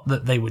not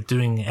that they were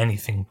doing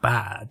anything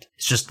bad.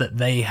 It's just that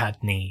they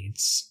had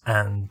needs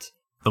and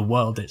the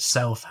world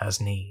itself has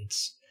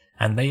needs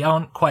and they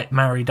aren't quite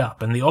married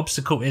up. And the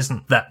obstacle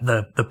isn't that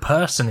the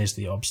person is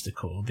the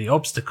obstacle. The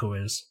obstacle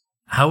is,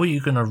 how are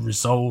you going to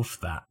resolve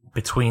that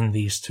between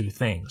these two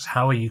things?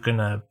 How are you going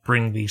to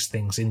bring these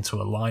things into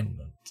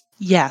alignment?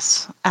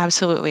 Yes,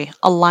 absolutely.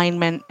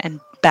 Alignment and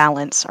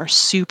balance are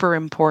super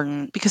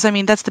important because,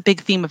 that's the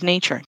big theme of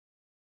nature.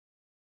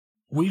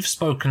 We've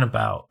spoken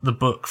about the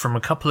book from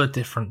a couple of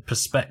different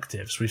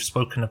perspectives. We've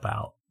spoken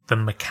about the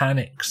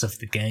mechanics of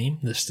the game,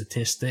 the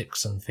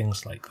statistics and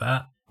things like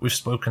that. We've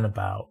spoken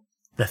about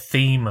the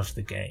theme of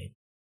the game.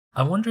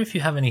 I wonder if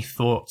you have any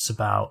thoughts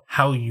about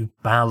how you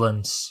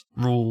balance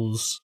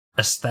rules,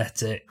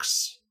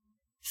 aesthetics,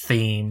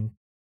 theme,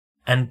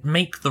 and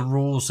make the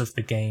rules of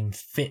the game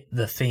fit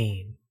the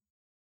theme.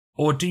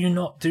 Or do you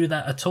not do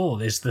that at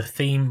all? Is the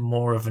theme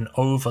more of an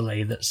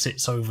overlay that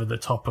sits over the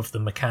top of the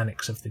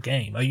mechanics of the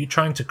game? Are you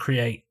trying to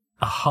create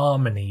a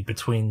harmony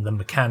between the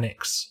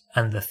mechanics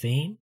and the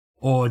theme?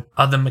 Or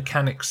are the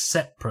mechanics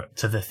separate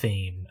to the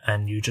theme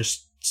and you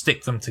just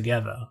stick them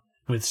together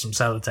with some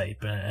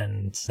sellotape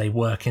and they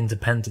work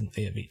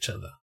independently of each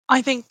other?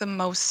 I think the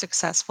most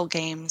successful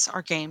games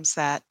are games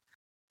that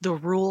the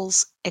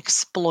rules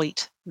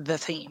exploit the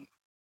theme,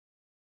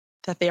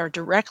 that they are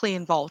directly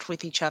involved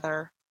with each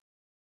other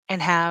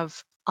and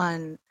have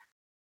a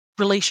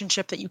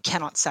relationship that you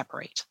cannot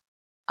separate.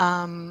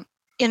 In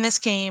this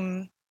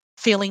game,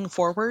 failing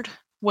forward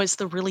was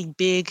the really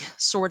big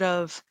sort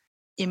of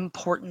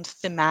important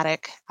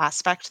thematic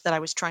aspect that I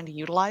was trying to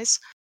utilize.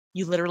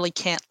 You literally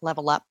can't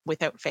level up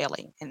without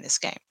failing in this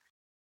game.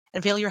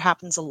 And failure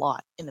happens a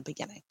lot in the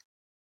beginning.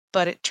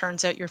 But it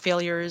turns out your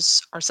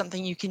failures are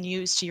something you can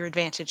use to your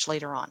advantage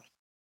later on.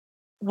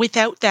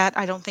 Without that,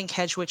 I don't think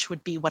Hedgewitch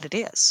would be what it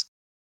is.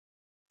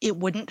 It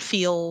wouldn't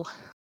feel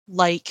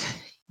like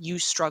you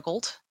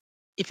struggled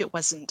if it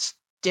wasn't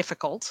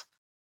difficult,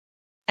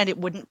 and it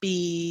wouldn't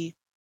be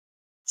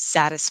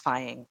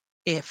satisfying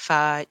if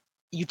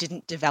you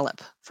didn't develop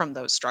from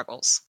those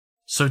struggles.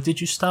 So did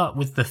you start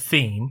with the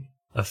theme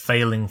of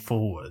failing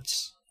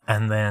forwards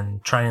and then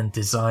try and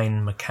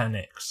design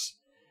mechanics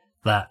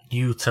that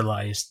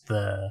utilized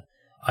the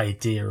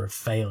idea of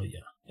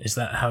failure? Is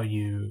that how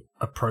you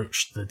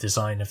approached the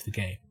design of the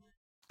game?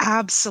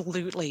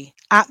 Absolutely.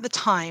 At the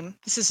time,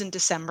 this is in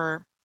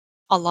December,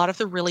 a lot of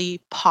the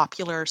really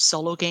popular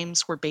solo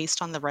games were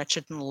based on the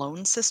Wretched and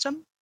Alone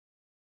system,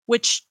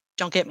 which,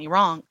 don't get me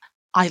wrong,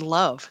 I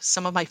love.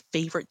 Some of my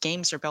favorite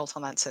games are built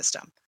on that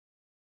system.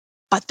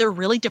 But they're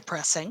really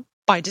depressing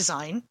by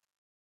design,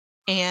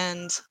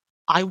 and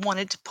I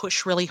wanted to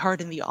push really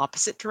hard in the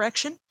opposite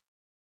direction.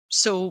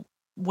 So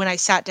when I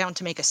sat down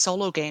to make a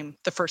solo game,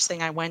 the first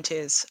thing I went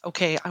is,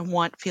 okay, I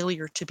want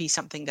failure to be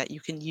something that you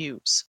can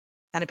use.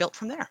 And I built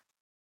from there.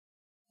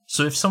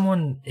 So if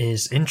someone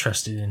is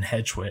interested in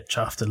Hedgewitch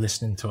after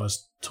listening to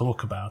us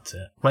talk about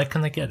it, where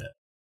can they get it?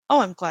 Oh,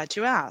 I'm glad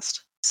you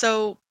asked.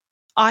 So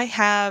I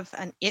have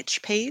an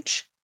itch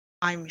page.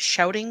 I'm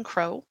Shouting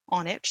Crow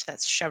on itch.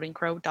 That's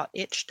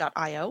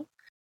shoutingcrow.itch.io.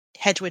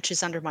 Hedgewitch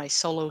is under my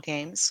solo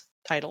games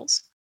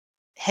titles.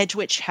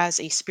 Hedgewitch has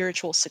a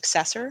spiritual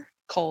successor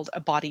called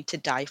A Body to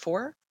Die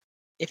For,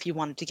 if you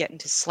wanted to get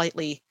into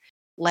slightly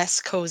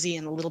less cozy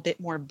and a little bit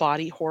more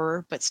body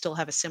horror, but still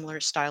have a similar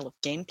style of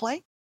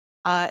gameplay.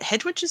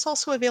 Hedgewitch is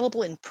also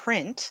available in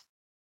print.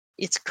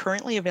 It's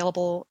currently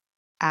available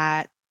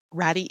at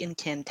Ratty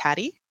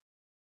Incantati.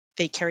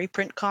 They carry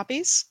print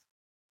copies,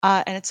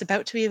 and it's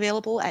about to be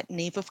available at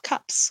Knave of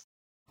Cups.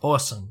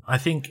 Awesome. I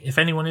think if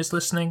anyone is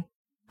listening,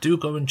 do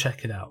go and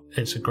check it out.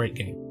 It's a great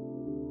game.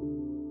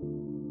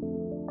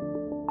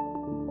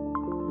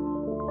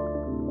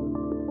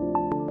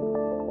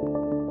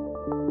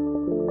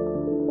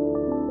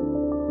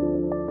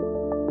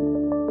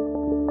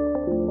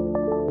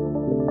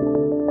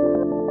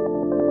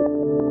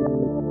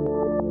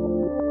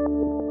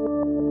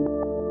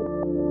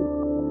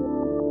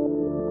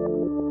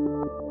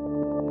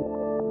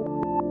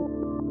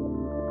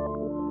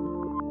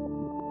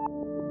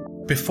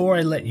 Before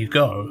I let you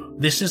go,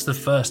 this is the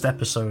first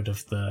episode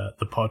of the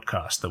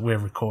podcast that we're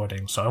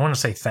recording, so I want to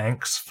say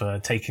thanks for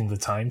taking the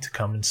time to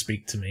come and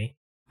speak to me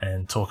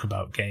and talk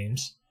about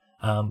games.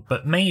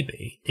 But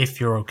maybe,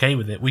 if you're okay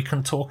with it, we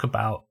can talk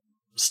about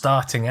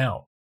starting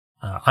out.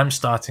 I'm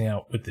starting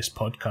out with this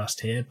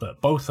podcast here,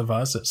 but both of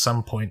us at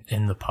some point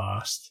in the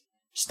past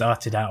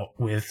started out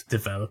with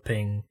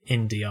developing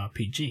indie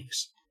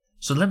RPGs.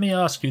 So let me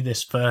ask you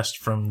this first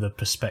from the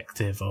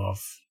perspective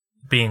of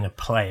being a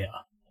player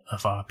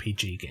of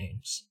RPG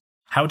games.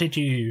 How did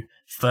you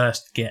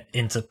first get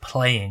into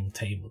playing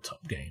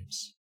tabletop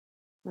games?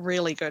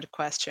 Really good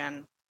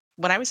question.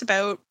 When I was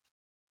about,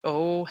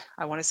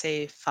 I want to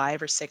say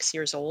 5 or 6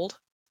 years old,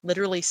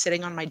 literally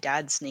sitting on my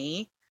dad's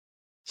knee,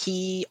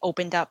 he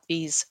opened up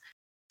these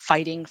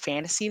fighting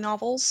fantasy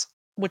novels,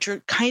 which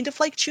are kind of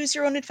like Choose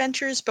Your Own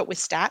Adventures, but with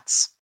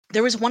stats.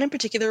 There was one in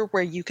particular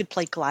where you could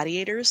play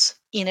gladiators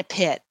in a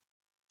pit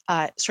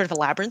sort of a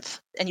labyrinth,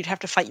 and you'd have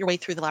to fight your way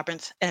through the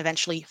labyrinth and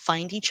eventually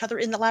find each other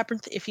in the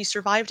labyrinth if you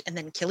survived, and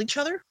then kill each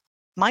other.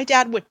 My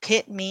dad would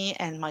pit me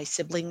and my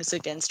siblings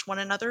against one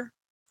another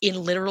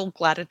in literal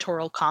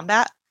gladiatorial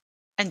combat,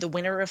 and the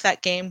winner of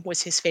that game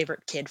was his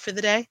favorite kid for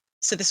the day.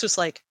 So this was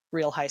like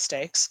real high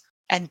stakes.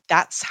 And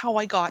that's how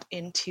I got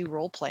into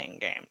role-playing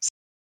games.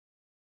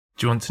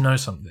 Do you want to know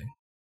something?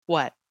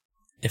 What?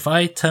 If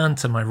I turn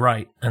to my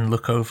right and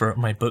look over at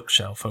my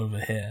bookshelf over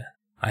here,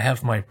 I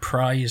have my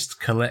prized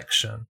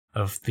collection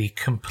of the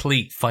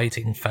complete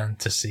Fighting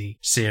Fantasy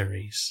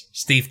series,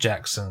 Steve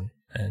Jackson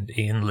and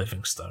Ian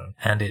Livingstone.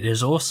 And it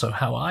is also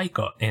how I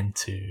got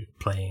into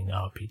playing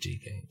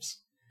RPG games.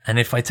 And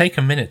if I take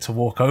a minute to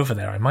walk over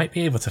there, I might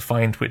be able to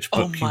find which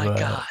book you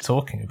were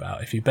talking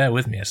about, if you bear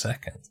with me a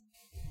second.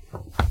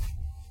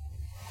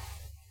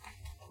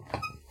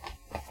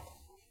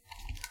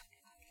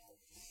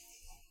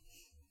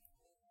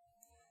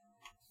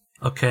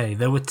 Okay,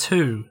 there were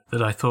two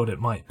that I thought it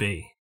might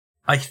be.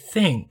 I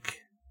think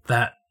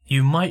that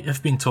you might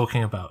have been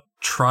talking about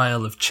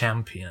Trial of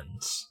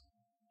Champions.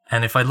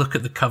 And if I look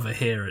at the cover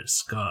here,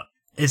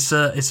 it's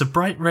a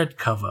bright red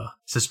cover.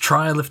 It says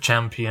Trial of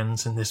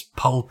Champions in this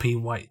pulpy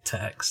white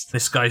text.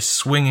 This guy's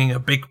swinging a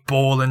big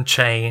ball and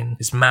chain.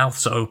 His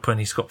mouth's open.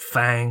 He's got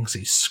fangs.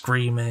 He's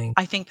screaming.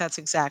 I think that's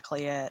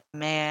exactly it,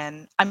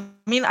 man. I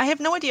mean, I have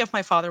no idea if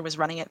my father was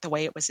running it the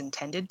way it was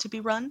intended to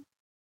be run.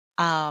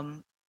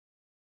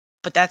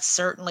 But that's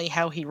certainly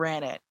how he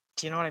ran it.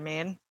 Do you know what I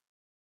mean?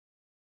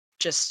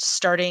 Just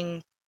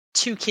starting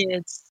two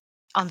kids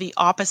on the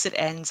opposite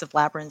ends of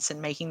labyrinths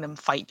and making them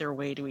fight their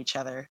way to each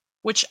other,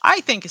 which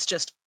I think is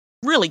just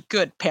really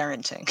good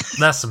parenting.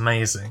 That's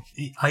amazing.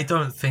 I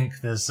don't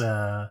think there's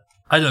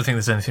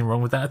anything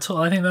wrong with that at all.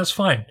 I think that's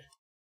fine.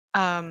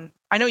 I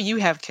know you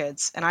have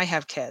kids and I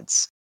have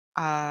kids.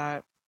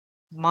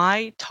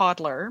 My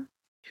toddler,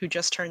 who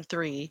just turned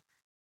 3,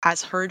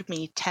 has heard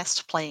me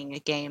test playing a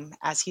game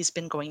as he's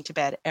been going to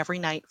bed every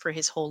night for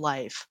his whole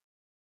life.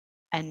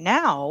 And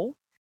now,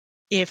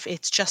 if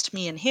it's just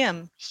me and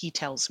him, he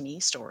tells me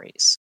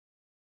stories.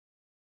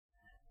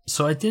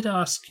 So I did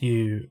ask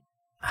you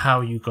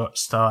how you got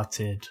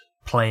started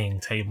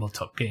playing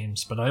tabletop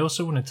games, but I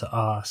also wanted to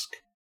ask,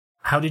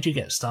 how did you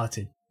get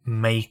started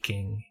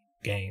making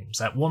games?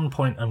 At one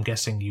point, I'm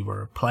guessing you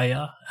were a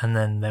player, and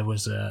then there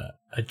was a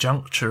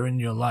juncture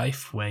in your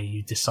life where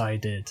you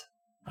decided,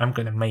 I'm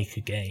going to make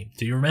a game.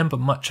 Do you remember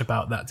much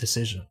about that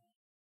decision?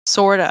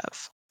 Sort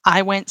of.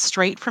 I went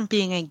straight from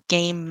being a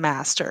game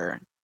master.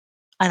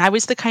 And I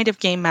was the kind of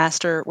game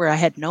master where I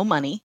had no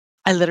money.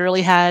 I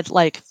literally had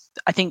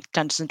I think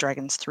Dungeons &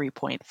 Dragons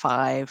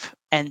 3.5.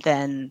 And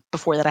then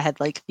before that I had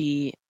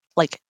the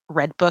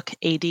Red Book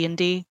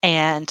AD&D.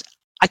 And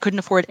I couldn't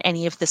afford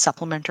any of the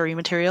supplementary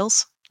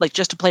materials.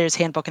 Just a player's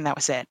handbook and that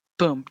was it.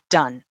 Boom,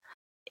 done.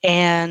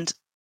 And,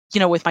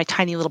 with my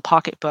tiny little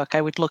pocketbook,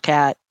 I would look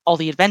at all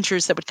the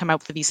adventures that would come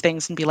out for these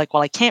things and be like,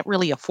 well, I can't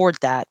really afford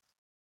that.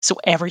 So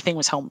everything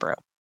was homebrew.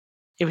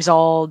 It was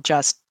all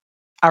just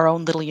our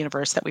own little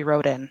universe that we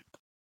wrote in.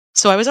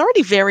 So I was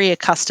already very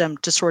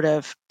accustomed to sort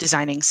of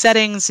designing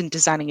settings and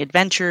designing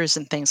adventures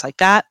and things like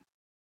that.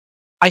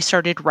 I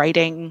started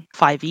writing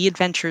 5e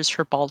adventures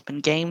for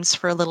Baldwin Games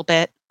for a little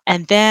bit.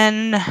 And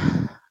then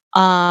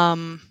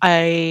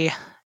I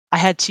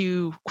had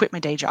to quit my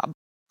day job.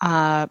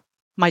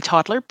 My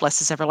toddler, bless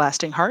his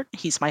everlasting heart,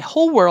 he's my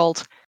whole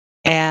world.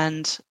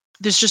 And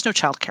there's just no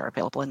childcare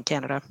available in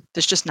Canada.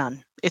 There's just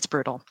none. It's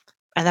brutal.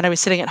 And then I was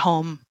sitting at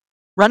home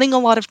running a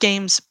lot of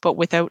games, but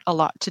without a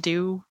lot to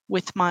do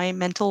with my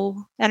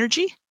mental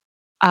energy.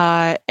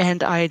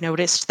 And I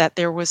noticed that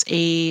there was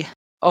a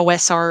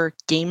OSR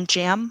game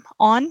jam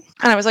on.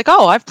 And I was like,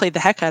 oh, I've played the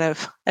heck out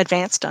of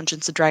Advanced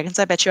Dungeons & Dragons.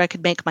 I bet you I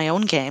could make my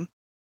own game.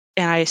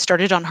 And I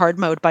started on hard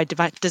mode by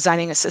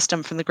designing a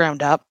system from the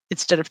ground up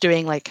instead of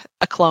doing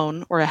a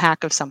clone or a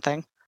hack of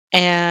something.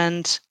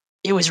 And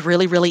it was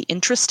really, really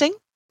interesting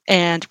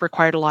and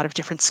required a lot of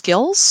different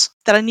skills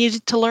that I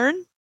needed to learn.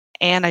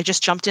 And I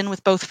just jumped in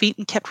with both feet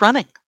and kept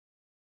running.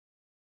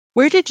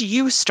 Where did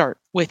you start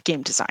with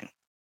game design?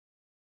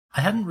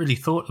 I hadn't really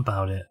thought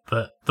about it,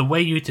 but the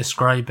way you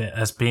describe it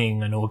as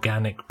being an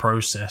organic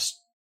process,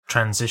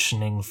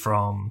 transitioning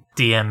from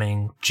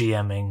DMing,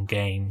 GMing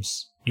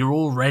games, you're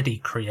already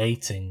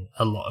creating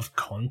a lot of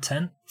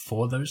content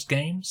for those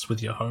games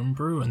with your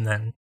homebrew, and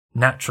then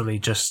naturally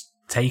just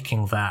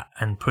taking that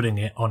and putting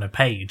it on a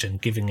page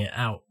and giving it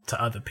out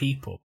to other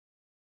people.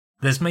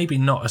 There's maybe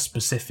not a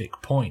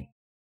specific point.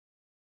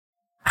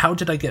 How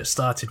did I get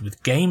started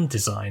with game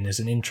design is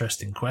an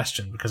interesting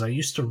question, because I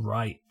used to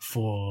write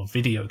for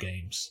video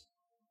games,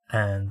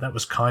 and that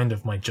was kind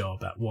of my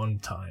job at one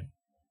time.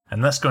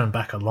 And that's going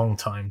back a long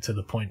time, to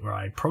the point where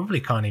I probably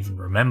can't even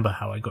remember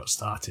how I got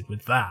started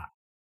with that.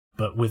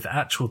 But with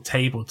actual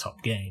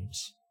tabletop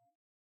games,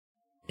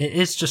 it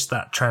is just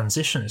that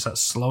transition. It's that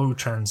slow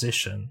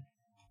transition.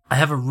 I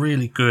have a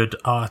really good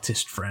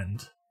artist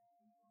friend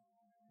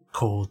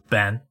called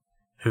Ben,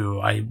 who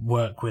I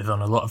work with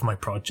on a lot of my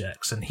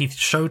projects, and he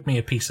showed me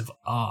a piece of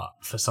art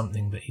for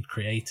something that he'd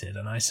created,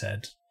 and I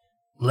said,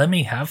 let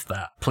me have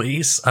that,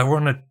 please. I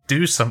want to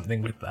do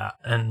something with that.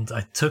 And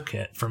I took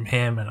it from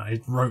him and I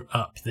wrote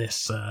up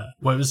this, it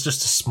was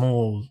just a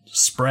small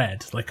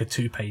spread, like a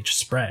 2-page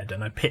spread.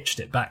 And I pitched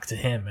it back to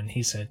him and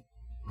he said,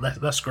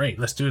 that's great.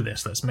 Let's do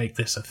this. Let's make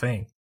this a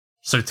thing.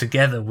 So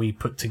together we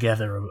put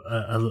together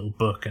a little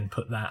book and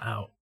put that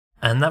out.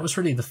 And that was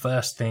really the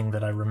first thing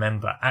that I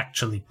remember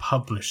actually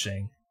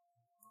publishing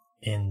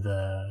in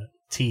the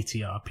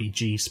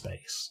TTRPG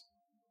space.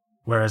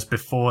 Whereas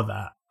before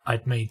that,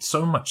 I'd made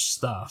so much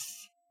stuff,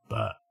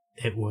 but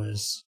it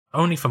was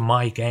only for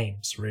my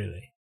games,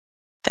 really.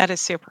 That is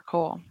super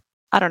cool.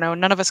 I don't know.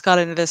 None of us got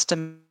into this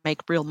to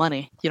make real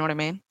money. You know what I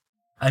mean?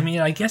 I mean,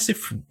 I guess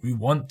if we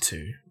want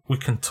to, we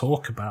can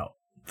talk about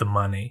the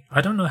money.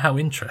 I don't know how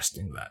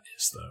interesting that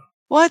is, though.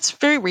 Well, it's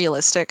very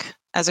realistic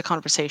as a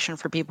conversation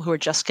for people who are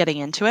just getting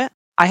into it.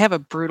 I have a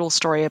brutal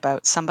story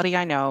about somebody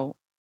I know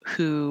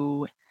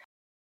who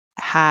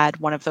had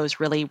one of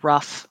those really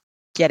rough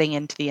getting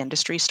into the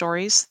industry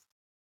stories.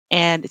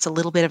 And it's a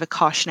little bit of a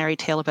cautionary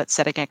tale about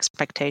setting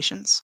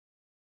expectations.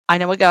 I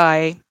know a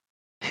guy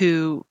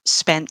who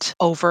spent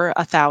over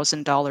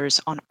 $1,000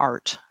 on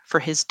art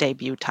for his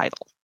debut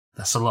title.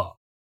 That's a lot.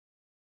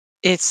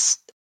 It's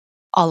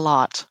a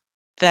lot.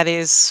 That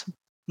is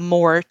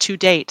more to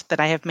date than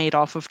I have made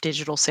off of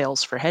digital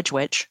sales for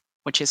Hedgewitch,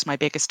 which is my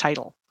biggest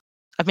title.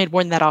 I've made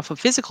more than that off of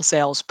physical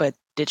sales, but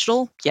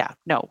digital? Yeah,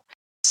 no.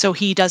 So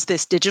he does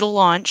this digital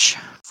launch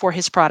for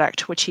his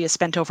product, which he has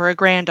spent over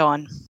 $1,000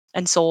 on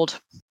and sold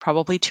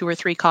probably 2 or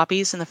 3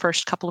 copies in the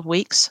first couple of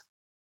weeks.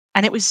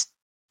 And it was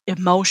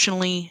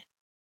emotionally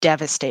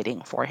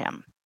devastating for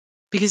him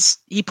because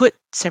he put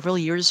several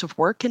years of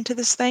work into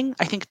this thing.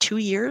 I think 2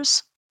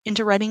 years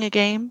into writing a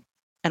game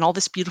and all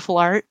this beautiful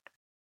art,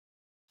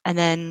 and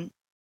then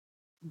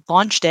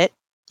launched it,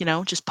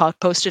 just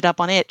posted up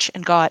on itch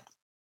and got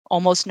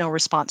almost no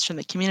response from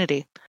the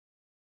community.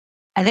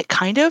 And it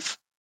kind of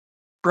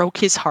broke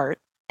his heart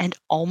and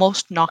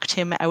almost knocked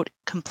him out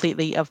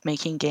completely of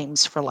making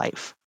games for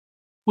life,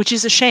 which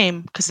is a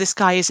shame because this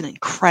guy is an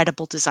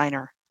incredible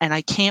designer and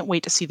I can't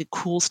wait to see the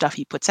cool stuff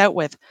he puts out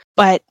with,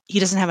 but he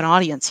doesn't have an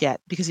audience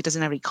yet because he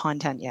doesn't have any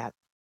content yet.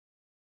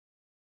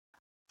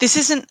 This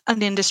isn't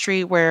an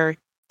industry where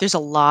there's a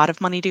lot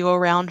of money to go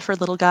around for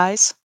little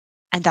guys,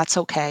 and that's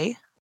okay.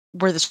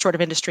 We're the sort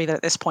of industry that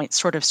at this point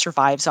sort of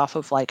survives off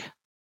of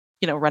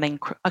running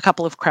a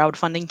couple of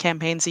crowdfunding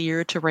campaigns a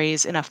year to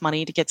raise enough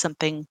money to get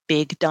something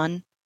big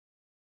done.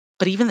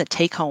 But even the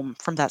take home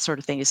from that sort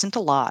of thing isn't a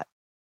lot.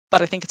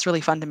 But I think it's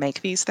really fun to make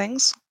these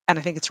things. And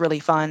I think it's really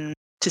fun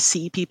to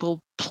see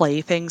people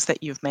play things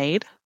that you've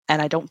made.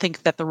 And I don't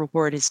think that the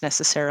reward is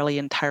necessarily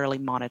entirely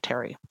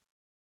monetary.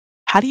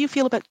 How do you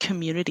feel about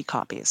community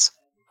copies?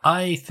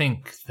 I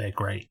think they're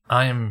great.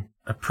 I am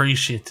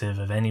appreciative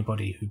of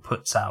anybody who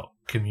puts out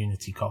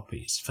community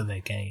copies for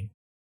their game.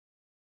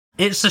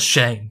 It's a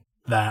shame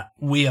that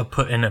we are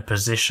put in a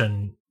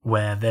position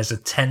where there's a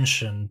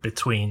tension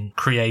between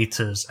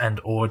creators and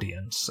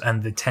audience,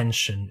 and the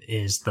tension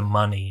is the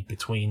money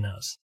between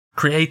us.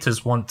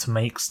 Creators want to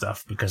make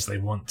stuff because they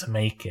want to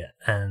make it,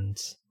 and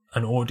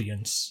an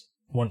audience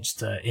wants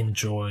to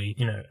enjoy,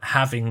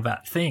 having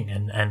that thing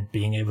and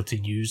being able to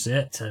use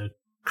it to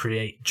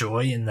create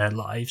joy in their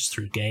lives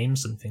through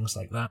games and things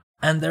like that.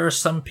 And there are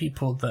some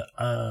people that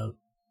are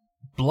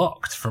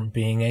blocked from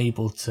being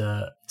able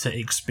to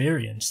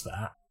experience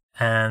that,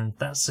 and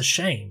that's a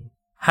shame.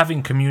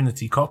 Having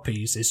community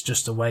copies is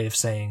just a way of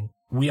saying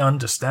we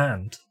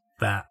understand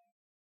that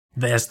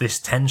there's this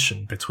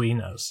tension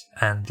between us,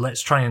 and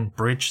let's try and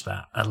bridge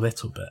that a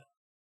little bit.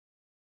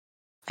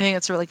 I think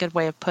that's a really good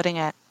way of putting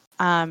it.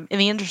 In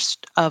the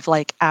interest of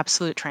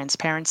absolute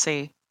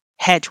transparency,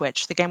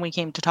 Hedgewitch, the game we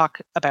came to talk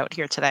about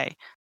here today,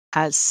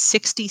 has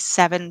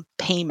 67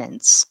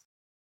 payments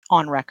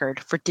on record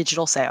for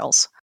digital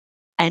sales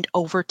and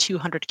over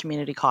 200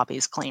 community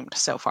copies claimed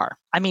so far.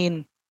 I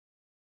mean,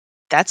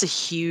 that's a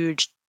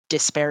huge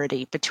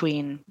disparity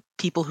between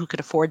people who could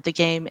afford the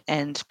game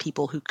and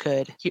people who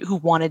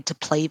wanted to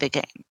play the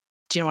game.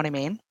 Do you know what I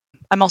mean?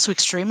 I'm also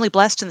extremely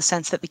blessed in the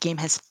sense that the game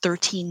has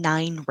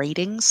 39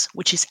 ratings,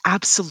 which is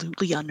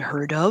absolutely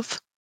unheard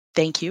of.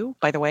 Thank you,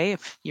 by the way,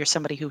 if you're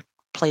somebody who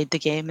played the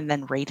game and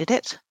then rated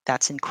it.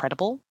 That's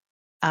incredible.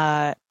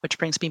 Which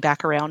brings me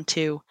back around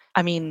to,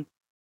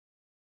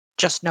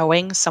 just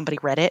knowing somebody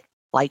read it,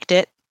 liked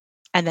it,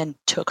 and then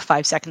took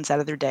 5 seconds out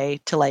of their day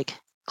to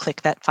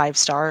click that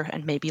 5-star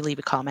and maybe leave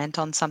a comment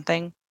on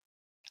something.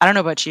 I don't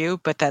know about you,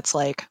 but that's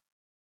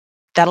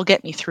that'll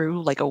get me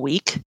through a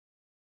week.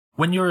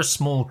 When you're a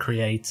small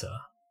creator,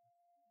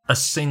 a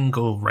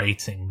single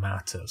rating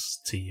matters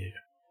to you.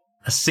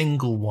 A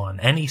single one,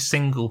 any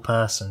single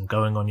person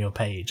going on your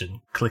page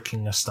and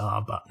clicking a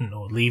star button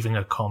or leaving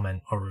a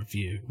comment or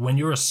review. When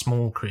you're a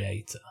small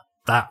creator,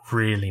 that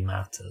really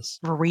matters.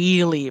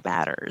 Really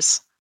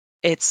matters.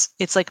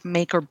 It's like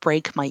make or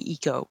break my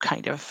ego,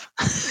 kind of.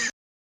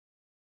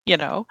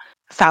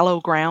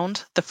 Fallow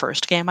Ground, the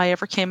first game I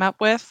ever came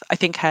up with, I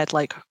think had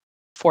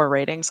 4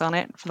 ratings on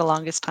it for the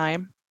longest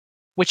time,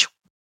 which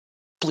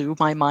blew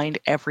my mind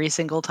every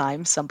single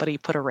time somebody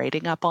put a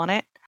rating up on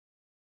it.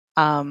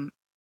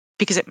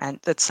 because it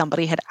meant that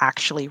somebody had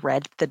actually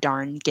read the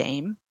darn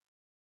game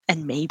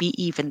and maybe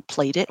even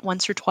played it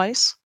once or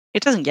twice.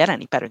 It doesn't get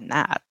any better than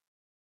that.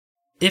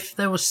 If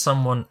there was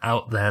someone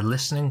out there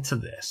listening to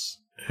this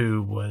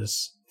who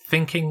was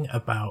thinking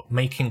about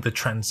making the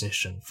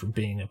transition from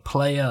being a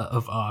player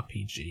of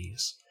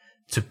RPGs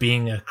to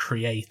being a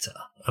creator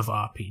of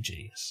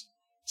RPGs,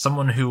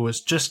 someone who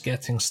was just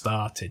getting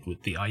started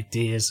with the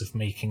ideas of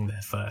making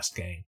their first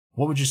game,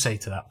 what would you say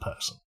to that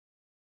person?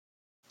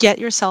 Get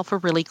yourself a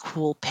really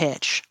cool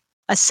pitch,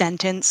 a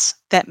sentence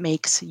that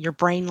makes your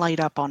brain light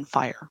up on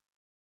fire.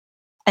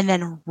 And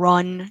then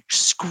run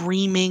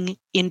screaming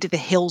into the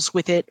hills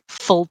with it,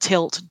 full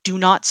tilt. Do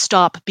not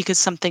stop because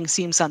something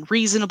seems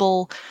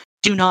unreasonable.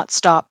 Do not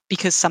stop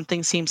because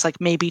something seems like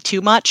maybe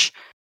too much.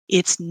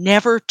 It's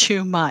never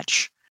too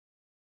much.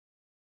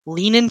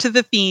 Lean into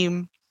the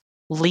theme,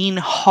 lean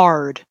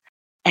hard,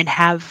 and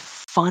have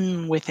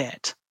fun with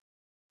it.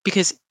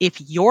 Because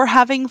if you're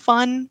having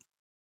fun,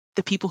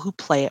 the people who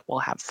play it will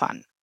have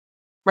fun.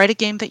 Write a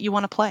game that you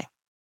want to play.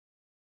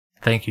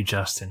 Thank you,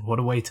 Justin. What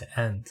a way to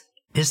end.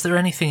 Is there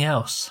anything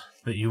else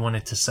that you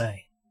wanted to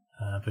say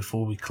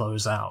before we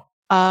close out?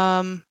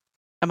 Am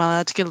I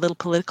allowed to get a little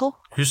political?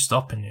 Who's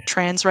stopping you?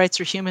 Trans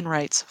rights or human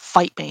rights?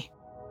 Fight me.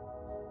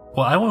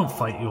 Well, I won't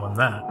fight you on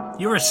that.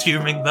 You're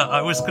assuming that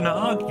I was going to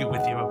argue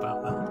with you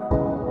about that.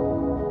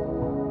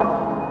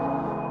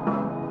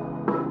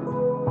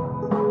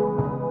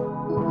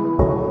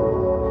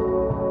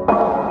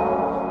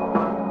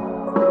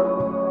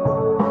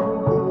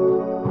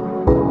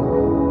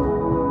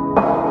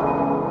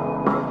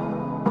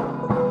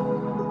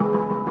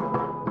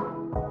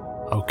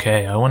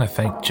 Okay, I want to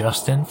thank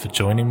Justin for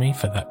joining me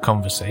for that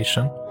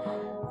conversation.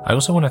 I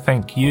also want to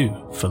thank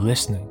you for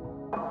listening.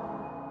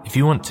 If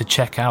you want to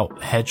check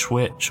out Hedge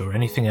Witch or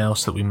anything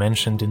else that we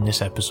mentioned in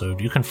this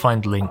episode, you can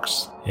find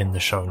links in the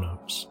show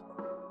notes.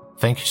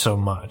 Thank you so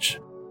much.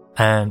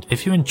 And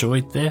if you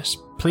enjoyed this,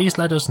 please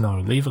let us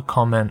know. Leave a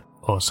comment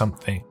or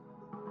something.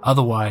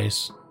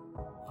 Otherwise,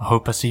 I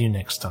hope I see you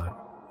next time.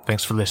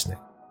 Thanks for listening.